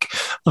the week.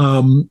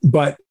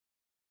 But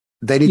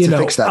they need to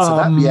fix that.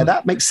 So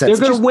that makes sense.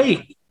 They're going to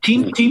wait.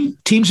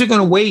 Teams are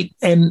going to wait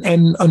and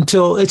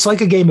until it's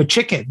like a game of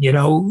chicken.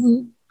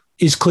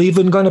 Is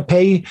Cleveland going to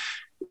pay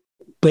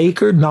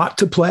Baker not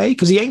to play?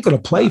 Because he ain't going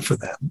to play for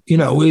them.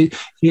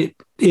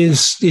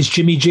 Is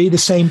Jimmy G the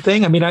same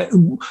thing? I mean,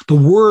 the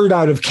word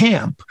out of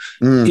camp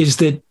is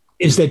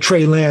that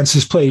Trey Lance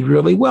has played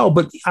really well,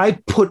 but I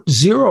put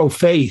zero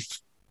faith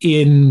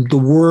in the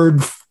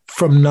word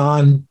from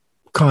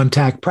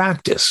non-contact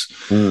practice.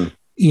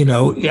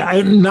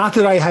 Not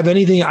that I have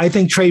anything. I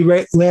think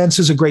Trey Lance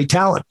is a great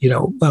talent,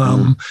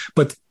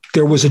 but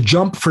there was a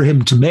jump for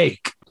him to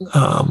make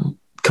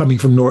coming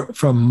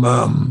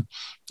from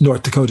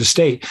North Dakota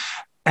State,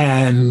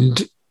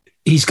 and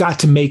he's got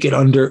to make it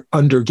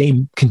under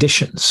game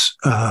conditions.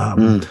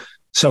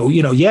 So,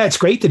 it's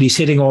great that he's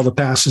hitting all the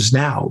passes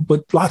now,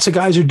 but lots of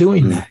guys are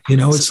doing that.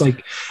 It's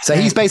like, so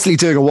he's basically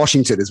doing a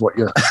Washington is what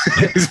you're.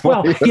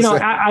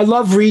 I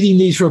love reading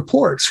these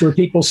reports where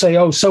people say,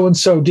 oh,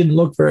 so-and-so didn't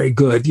look very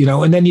good,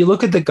 and then you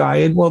look at the guy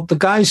and, well, the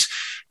guy's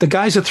a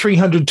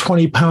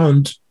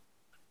 320-pound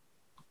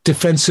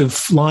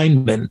defensive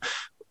lineman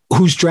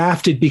who's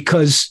drafted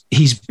because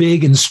he's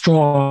big and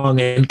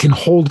strong and can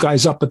hold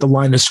guys up at the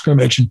line of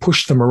scrimmage and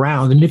push them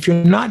around. And if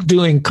you're not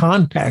doing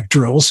contact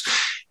drills,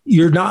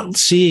 you're not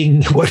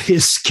seeing what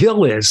his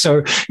skill is.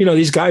 So,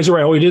 these guys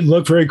are, he didn't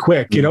look very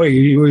quick. He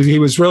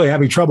was really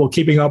having trouble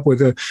keeping up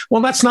with it.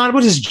 Well, that's not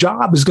what his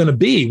job is going to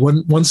be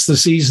once the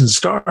season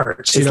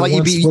starts. It's like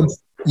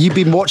you've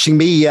been watching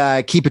me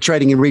keeper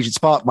training in Regent's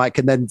Park, Mike,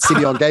 and then see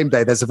me on game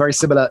day. There's a very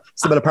similar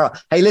parallel.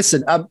 Hey,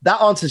 listen,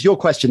 that answers your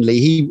question,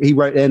 Lee. He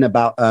wrote in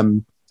about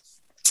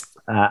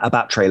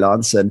Trey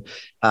Lance, and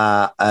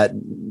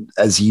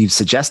as you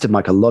suggested,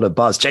 Mike, a lot of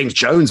buzz. James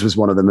Jones was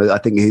one of them, I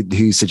think,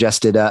 who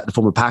suggested, the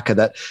former Packer,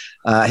 that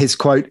his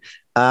quote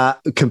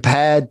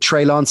compared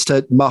Trey Lance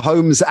to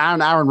Mahomes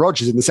and Aaron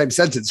Rodgers in the same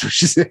sentence,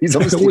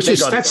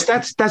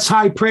 that's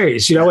high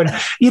praise,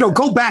 And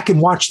go back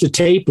and watch the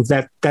tape of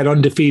that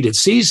undefeated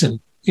season,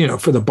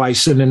 for the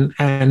Bison,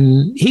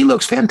 and he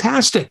looks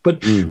fantastic.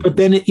 But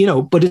then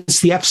but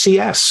it's the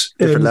FCS,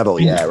 different level,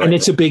 yeah, right. And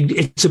it's a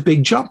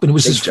big jump, and it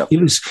was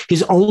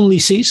his only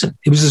season.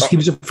 He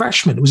was a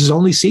freshman. It was his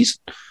only season.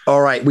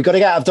 All right, we got to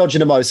get out of Dodge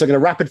in a mo, so I'm going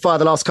to rapid fire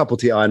the last couple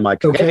to you, Iron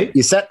Mike. Okay.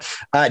 You set.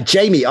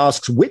 Jamie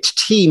asks, which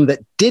team that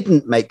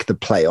didn't make the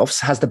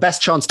playoffs has the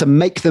best chance to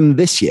make them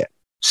this year?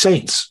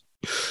 Saints.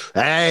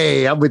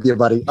 Hey, I'm with you,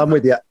 buddy. I'm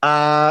with you.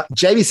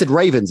 Jamie said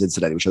Ravens,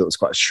 incidentally, which I thought was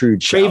quite a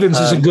shrewd shout. Ravens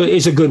is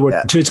a good one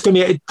too. It's going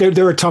to be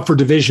they're a tougher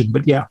division,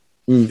 but yeah.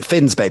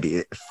 Fins,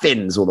 baby.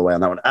 Fins all the way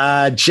on that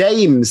one.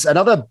 James,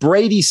 another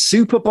Brady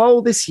Super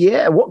Bowl this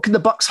year. What can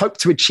the Bucs hope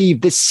to achieve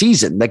this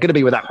season? They're going to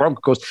be without Gronk,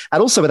 of course, and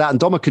also without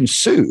Ndamukong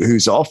Suh,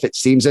 who's off, it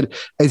seems. And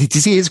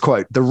to see his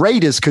quote, the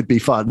Raiders could be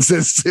fun,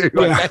 says Sue.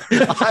 Yeah.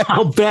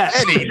 I'll bet.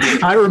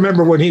 I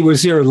remember when he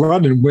was here in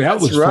London. That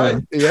was right.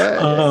 Fun.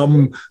 Yeah.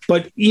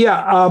 But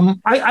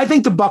I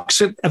think the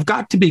Bucs have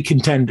got to be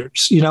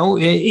contenders. In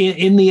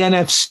the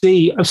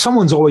NFC,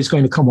 someone's always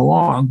going to come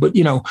along. But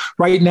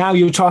right now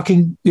you're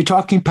talking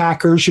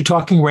Packers, you're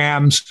talking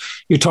Rams,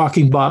 you're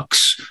talking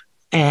Bucks,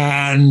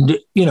 and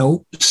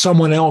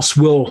someone else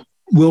will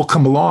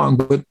come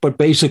along. But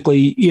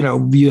basically,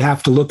 you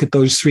have to look at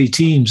those three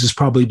teams as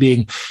probably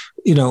being,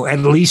 at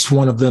least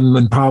one of them,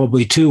 and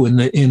probably two in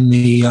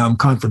the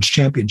conference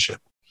championship.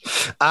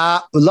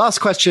 Last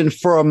question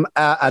from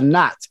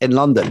Nat in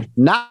London.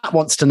 Nat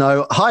wants to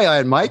know, hi,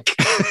 Iron Mike.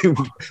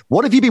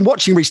 What have you been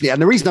watching recently?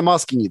 And the reason I'm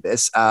asking you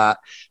this,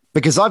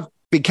 because I've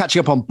been catching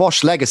up on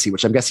Bosch Legacy,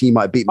 which I'm guessing you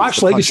might beat me.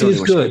 Bosch Legacy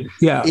is good.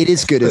 Yeah, it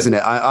is good, isn't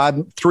it?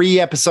 I'm 3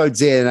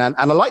 episodes in, and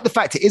I like the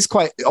fact it is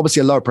quite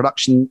obviously a lower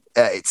production,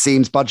 it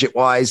seems, budget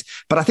wise,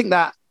 but I think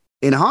that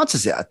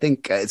enhances it. I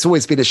think it's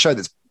always been a show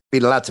that's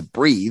been allowed to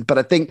breathe, but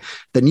I think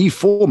the new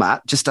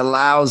format just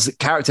allows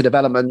character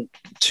development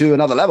to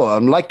another level.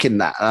 I'm liking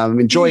that. I'm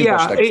enjoying.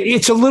 Yeah,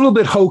 it's a little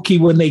bit hokey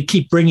when they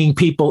keep bringing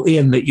people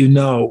in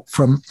that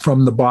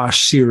from the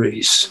Bosch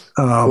series.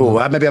 Maybe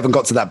I haven't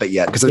got to that bit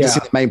yet because I've just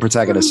seen the main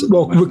protagonist.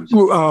 Well,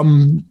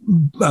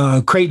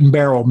 Crate and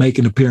Barrel make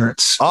an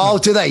appearance. Oh,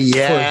 do they?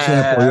 Yeah, for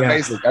example, yeah.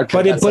 Amazing.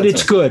 Okay, but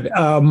it's good.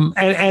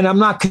 And I'm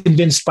not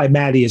convinced by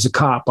Maddie as a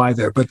cop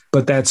either.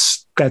 But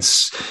that's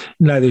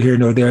neither here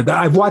nor there.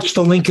 I've watched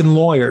the Lincoln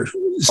Lawyer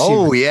series.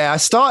 Oh yeah, I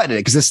started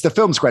it because the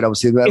film's great.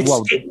 Obviously,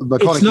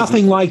 it's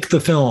nothing like the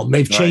film.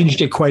 They've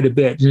changed it quite a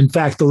bit. And in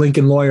fact, the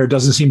Lincoln Lawyer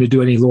doesn't seem to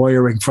do any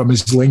lawyering from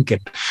his Lincoln.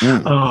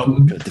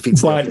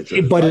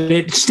 But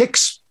it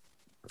sticks.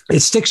 It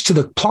sticks to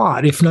the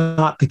plot, if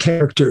not the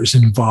characters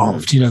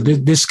involved.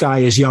 This guy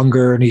is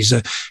younger, and he's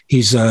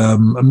a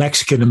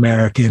Mexican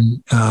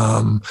American,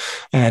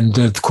 and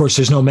of course,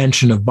 there's no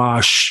mention of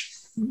Bosch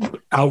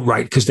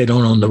outright because they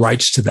don't own the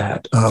rights to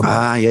that.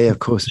 Of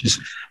course.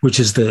 Which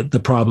is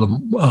the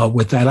problem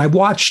with that. I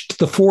watched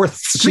the fourth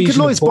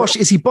season. Is Bosch?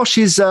 Is he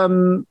Bosch's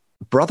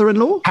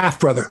brother-in-law?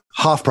 Half-brother.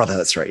 Half-brother.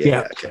 That's right.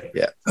 Yeah. Okay.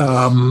 Yeah.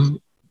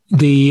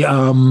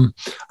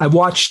 I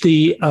watched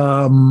the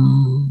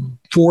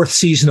fourth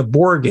season of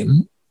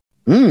Borgen,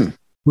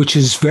 which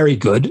is very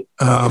good.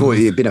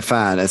 You've been a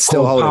fan. It's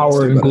still holding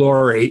Power and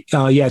Glory.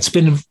 It's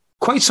been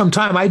quite some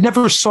time. I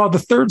never saw the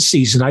third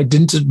season. I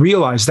didn't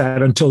realize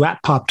that until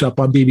that popped up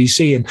on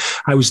BBC. And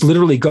I was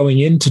literally going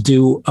in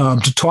to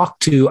talk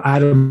to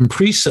Adam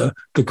Prisa,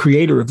 the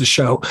creator of the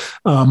show,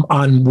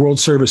 on World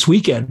Service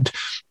Weekend,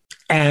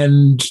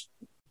 and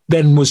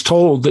then was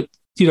told that,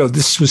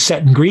 this was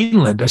set in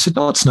Greenland. I said,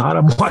 no, it's not.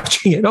 I'm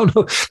watching it. Oh,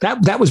 no,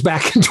 that was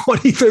back in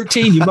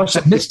 2013. You must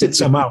have missed it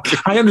somehow.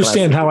 I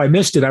understand how I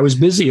missed it. I was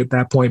busy at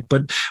that point,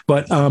 but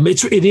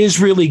it is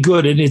really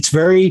good. And it's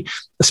very,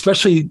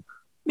 especially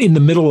in the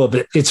middle of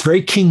it, it's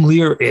very King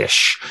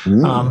Lear-ish,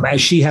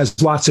 as she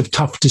has lots of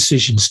tough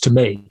decisions to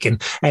make.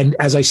 And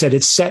as I said,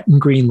 it's set in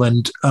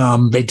Greenland.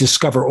 They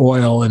discover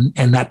oil, and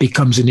that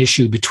becomes an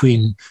issue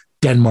between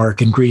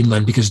Denmark and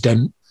Greenland because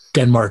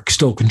Denmark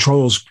still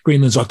controls.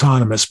 Greenland's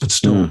autonomous, but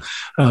still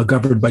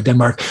governed by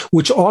Denmark,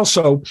 which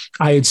also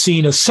I had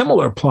seen a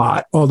similar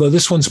plot, although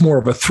this one's more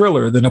of a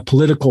thriller than a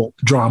political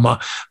drama,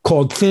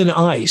 called Thin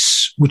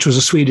Ice, which was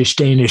a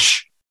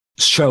Swedish-Danish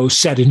show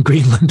set in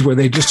Greenland where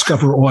they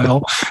discover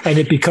oil, and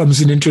it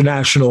becomes an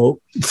international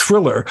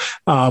thriller.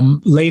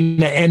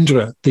 Lena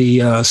Endre,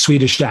 the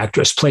Swedish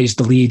actress, plays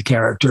the lead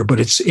character, but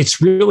it's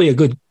really a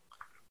good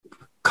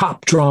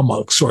cop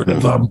drama sort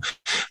of.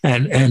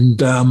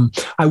 And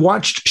I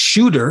watched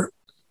Shooter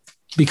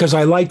because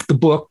I liked the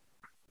book,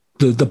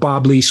 the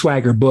Bob Lee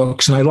Swagger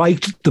books, and I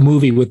liked the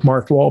movie with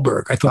Mark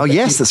Wahlberg. I thought,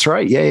 that's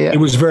right. Yeah. It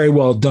was very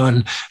well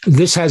done.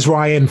 This has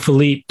Ryan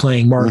Philippe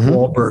playing Mark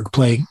Wahlberg,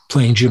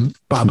 playing Jim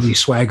Bob Lee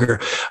Swagger.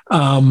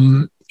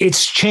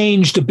 It's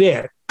changed a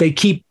bit. They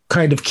keep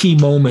kind of key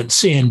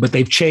moments in, but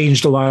they've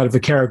changed a lot of the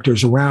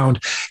characters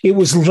around. It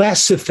was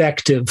less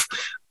effective,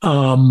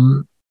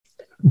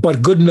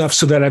 but good enough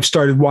so that I've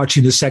started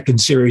watching the second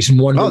series and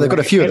wondering. Oh, they've got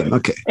a few of them.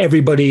 Okay.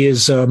 Everybody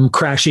is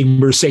crashing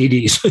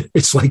Mercedes.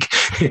 It's like,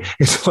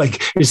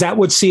 is that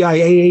what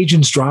CIA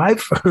agents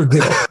drive? They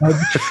all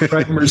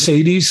drive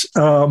Mercedes.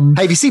 Hey,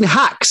 have you seen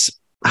Hacks?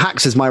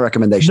 Hacks is my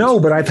recommendation. No,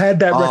 but I've had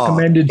that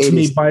recommended to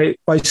me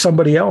by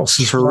somebody else.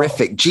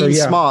 Terrific. Gene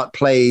Smart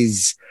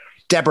plays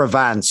Deborah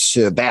Vance,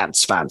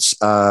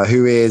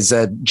 who is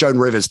a Joan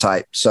Rivers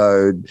type.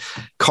 So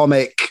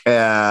comic,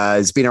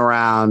 has been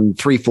around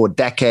 3-4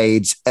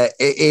 decades,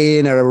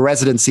 in a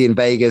residency in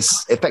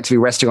Vegas, effectively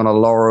resting on her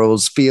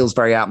laurels, feels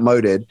very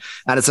outmoded.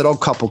 And it's an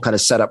odd couple kind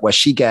of setup where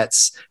she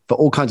gets, for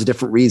all kinds of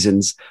different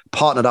reasons,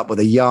 partnered up with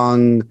a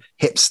young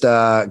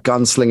hipster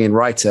gunslinging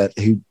writer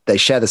who they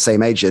share the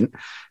same agent,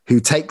 who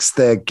takes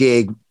the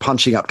gig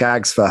punching up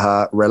gags for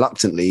her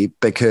reluctantly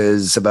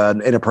because of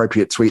an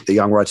inappropriate tweet the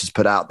young writer's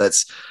put out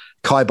that's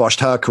kiboshed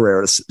her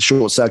career,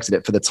 short-circuited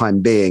it for the time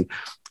being.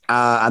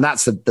 And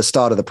that's the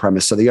start of the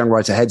premise. So the young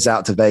writer heads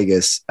out to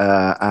Vegas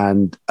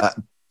and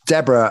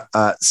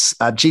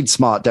Gene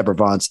Smart, Deborah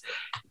Vance.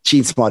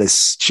 Gene Smart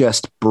is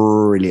just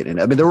brilliant in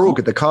it. I mean, they're all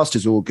good. The cast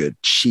is all good.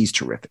 She's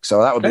terrific.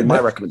 So that would be my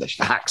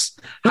recommendation. Hacks.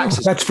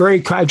 That's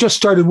very. I just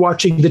started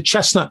watching The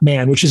Chestnut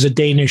Man, which is a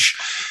Danish.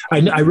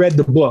 I read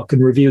the book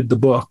and reviewed the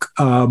book,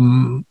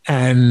 and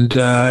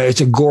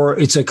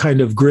it's a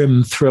kind of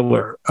grim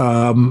thriller.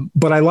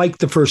 But I liked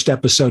the first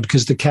episode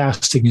because the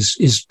casting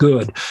is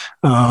good,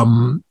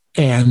 and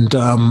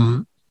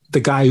the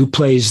guy who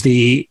plays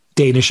the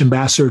Danish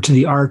ambassador to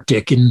the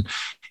Arctic in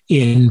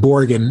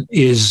Borgen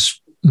is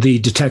the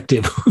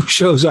detective who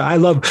shows up. I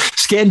love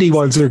Scandi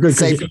ones that are good.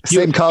 Same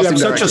casting.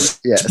 You have such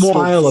a small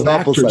aisle of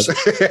actors,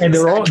 and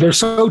they're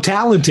so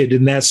talented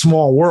in that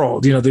small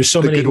world. You know, there's so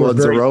many good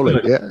ones are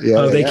rolling.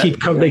 They keep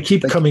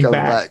coming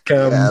back.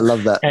 I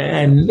love that,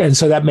 and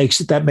so that makes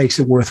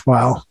it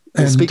worthwhile.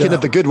 And speaking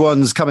of the good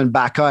ones coming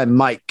back,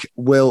 Mike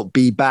will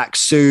be back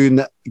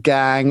soon,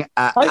 gang.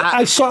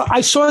 I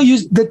saw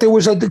you that there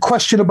was a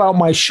question about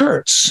my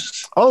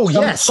shirts. Oh,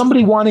 yes.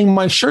 Somebody wanting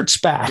my shirts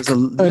back.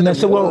 And I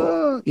said,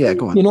 well, yeah,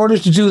 go on. In order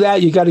to do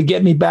that, you got to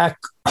get me back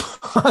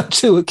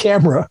onto a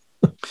camera.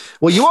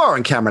 Well, you are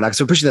on camera now,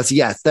 because we're pushing that. So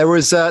yes, there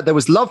was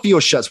love for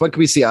your shirts. When can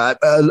we see a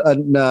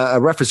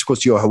reference, of course,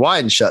 to your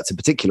Hawaiian shirts in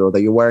particular,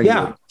 that you're wearing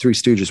your Three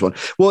Stooges one.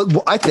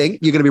 Well, I think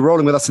you're going to be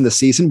rolling with us in the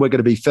season. We're going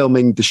to be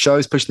filming the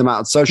shows, pushing them out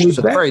on social.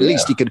 So at the very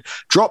least, you could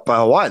drop by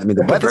Hawaii. I mean,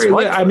 the weather's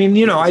right. I mean,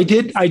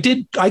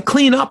 I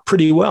clean up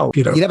pretty well.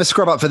 You never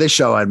scrub up for this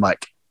show,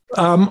 Mike.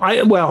 I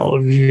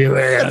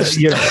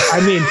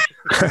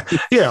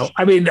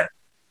mean,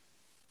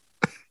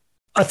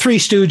 a Three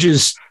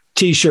Stooges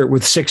T-shirt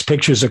with 6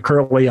 pictures of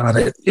Curly on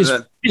it is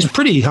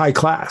pretty high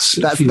class.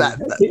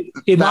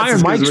 In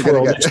Iron Mike's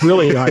world, it's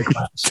really high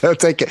class. So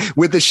take it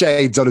with the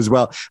shades on as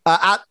well.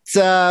 At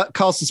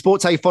Carlson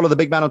Sports, how you follow the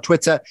big man on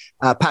Twitter,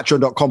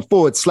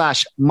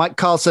 patreon.com/Mike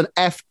Carlson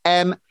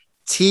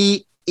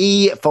FMTE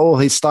for all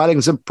his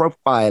stylings and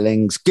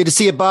profilings. Good to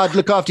see you, bud.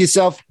 Look after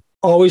yourself.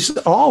 Always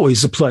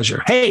a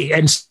pleasure. Hey,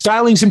 and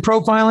stylings and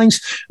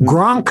profilings,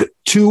 Gronk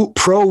to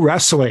pro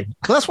wrestling.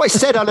 Well, that's why I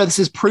said, I know this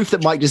is proof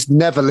that Mike just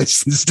never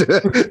listens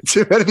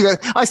to anything.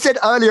 I said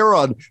earlier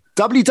on,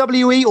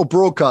 WWE or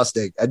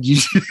broadcasting? And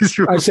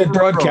I said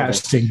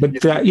broadcasting,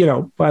 but I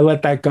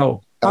let that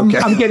go. Okay.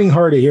 I'm getting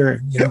hard of hearing.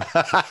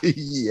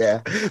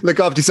 Yeah. Look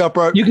after yourself,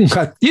 bro. You can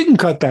cut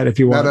that if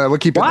you want. No, we're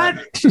keeping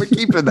that. We're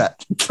keeping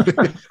that.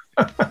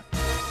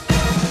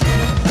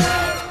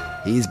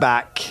 He's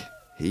back.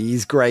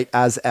 He's great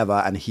as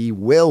ever, and he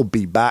will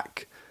be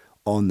back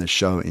on the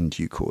show in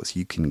due course.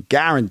 You can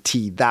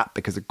guarantee that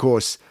because, of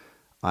course,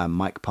 I am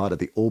Mike, part of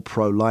the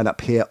All-Pro lineup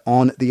here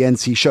on the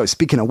NC Show.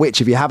 Speaking of which,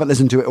 if you haven't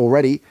listened to it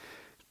already,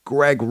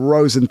 Greg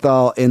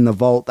Rosenthal in the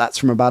vault. That's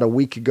from about a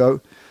week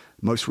ago.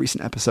 Most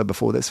recent episode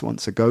before this one.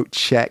 So go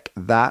check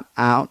that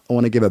out. I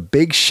want to give a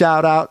big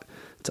shout out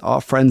to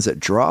our friends at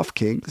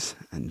DraftKings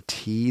and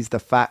tease the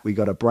fact we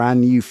got a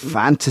brand new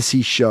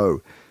fantasy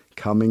show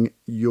coming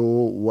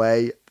your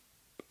way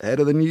ahead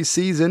of the new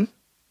season.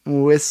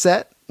 We're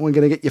set. We're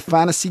going to get your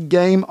fantasy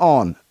game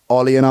on.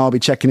 Ollie and I will be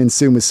checking in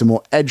soon with some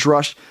more Edge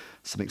Rush,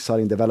 some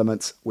exciting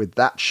developments with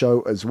that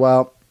show as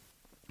well.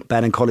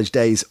 Ben and College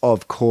Days,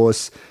 of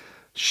course.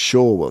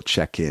 Sure, we'll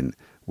check in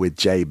with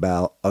J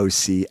Bell,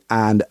 OC,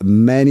 and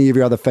many of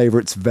your other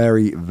favorites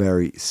very,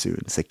 very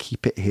soon. So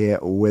keep it here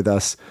with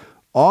us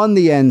on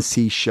the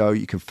NC Show.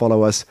 You can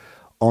follow us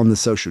on the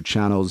social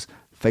channels,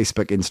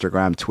 Facebook,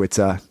 Instagram,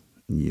 Twitter.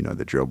 You know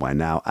the drill by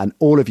now. And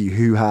all of you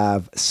who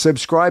have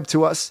subscribed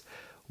to us,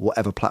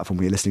 whatever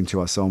platform you're listening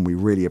to us on, we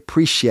really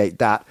appreciate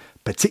that,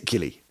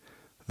 particularly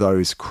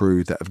those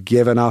crew that have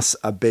given us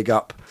a big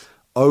up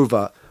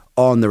over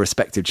on the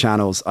respective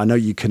channels. I know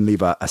you can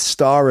leave a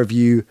star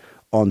review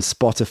on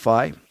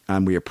Spotify,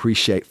 and we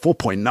appreciate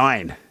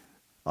 4.9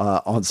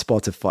 on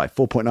Spotify,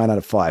 4.9 out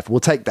of 5. We'll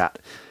take that.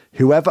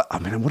 Whoever, I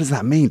mean, what does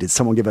that mean? Did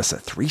someone give us a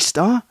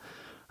 3-star?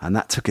 And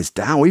that took us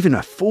down, or even a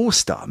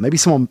 4-star.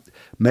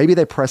 Maybe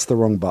they pressed the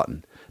wrong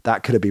button.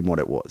 That could have been what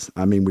it was.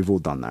 I mean, we've all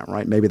done that,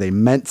 right? Maybe they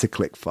meant to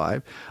click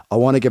 5. I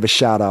want to give a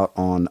shout out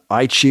on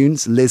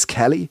iTunes. Liz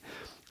Kelly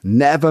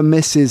never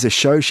misses a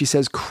show. She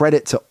says,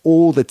 credit to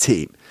all the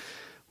team.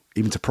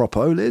 Even to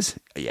Propo, Liz?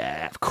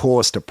 Yeah, of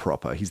course to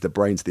Propo. He's the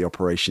brains of the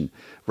operation.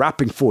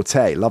 Rapping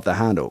Forte, love the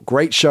handle.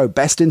 Great show,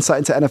 best insight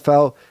into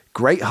NFL.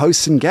 Great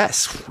hosts and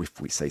guests,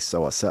 if we say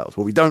so ourselves.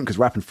 Well, we don't, because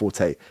Rapping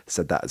Forte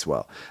said that as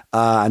well.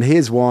 And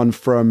here's one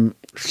from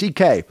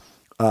CK.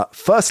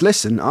 First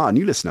listen,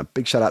 new listener.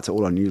 Big shout out to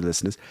all our new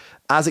listeners.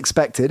 As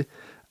expected,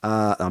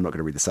 I'm not going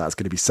to read this out. It's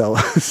going to be so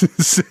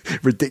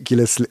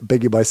ridiculous,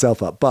 bigging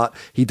myself up. But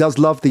he does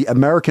love the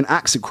American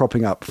accent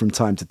cropping up from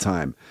time to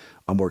time.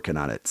 I'm working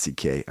on it,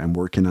 CK. I'm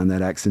working on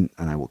that accent,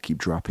 and I will keep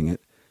dropping it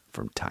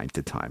from time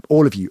to time.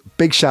 All of you,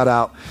 big shout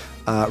out.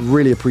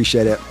 Really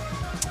appreciate it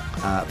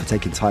for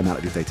taking time out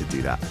of your day to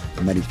do that.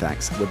 Many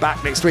thanks. We're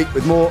back next week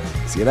with more.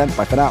 See you then.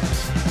 Bye for now.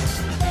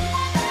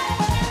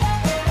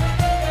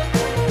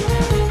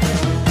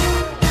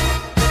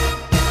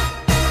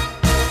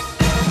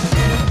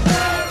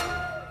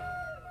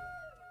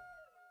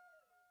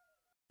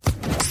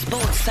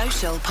 Sports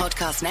Social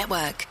Podcast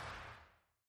Network.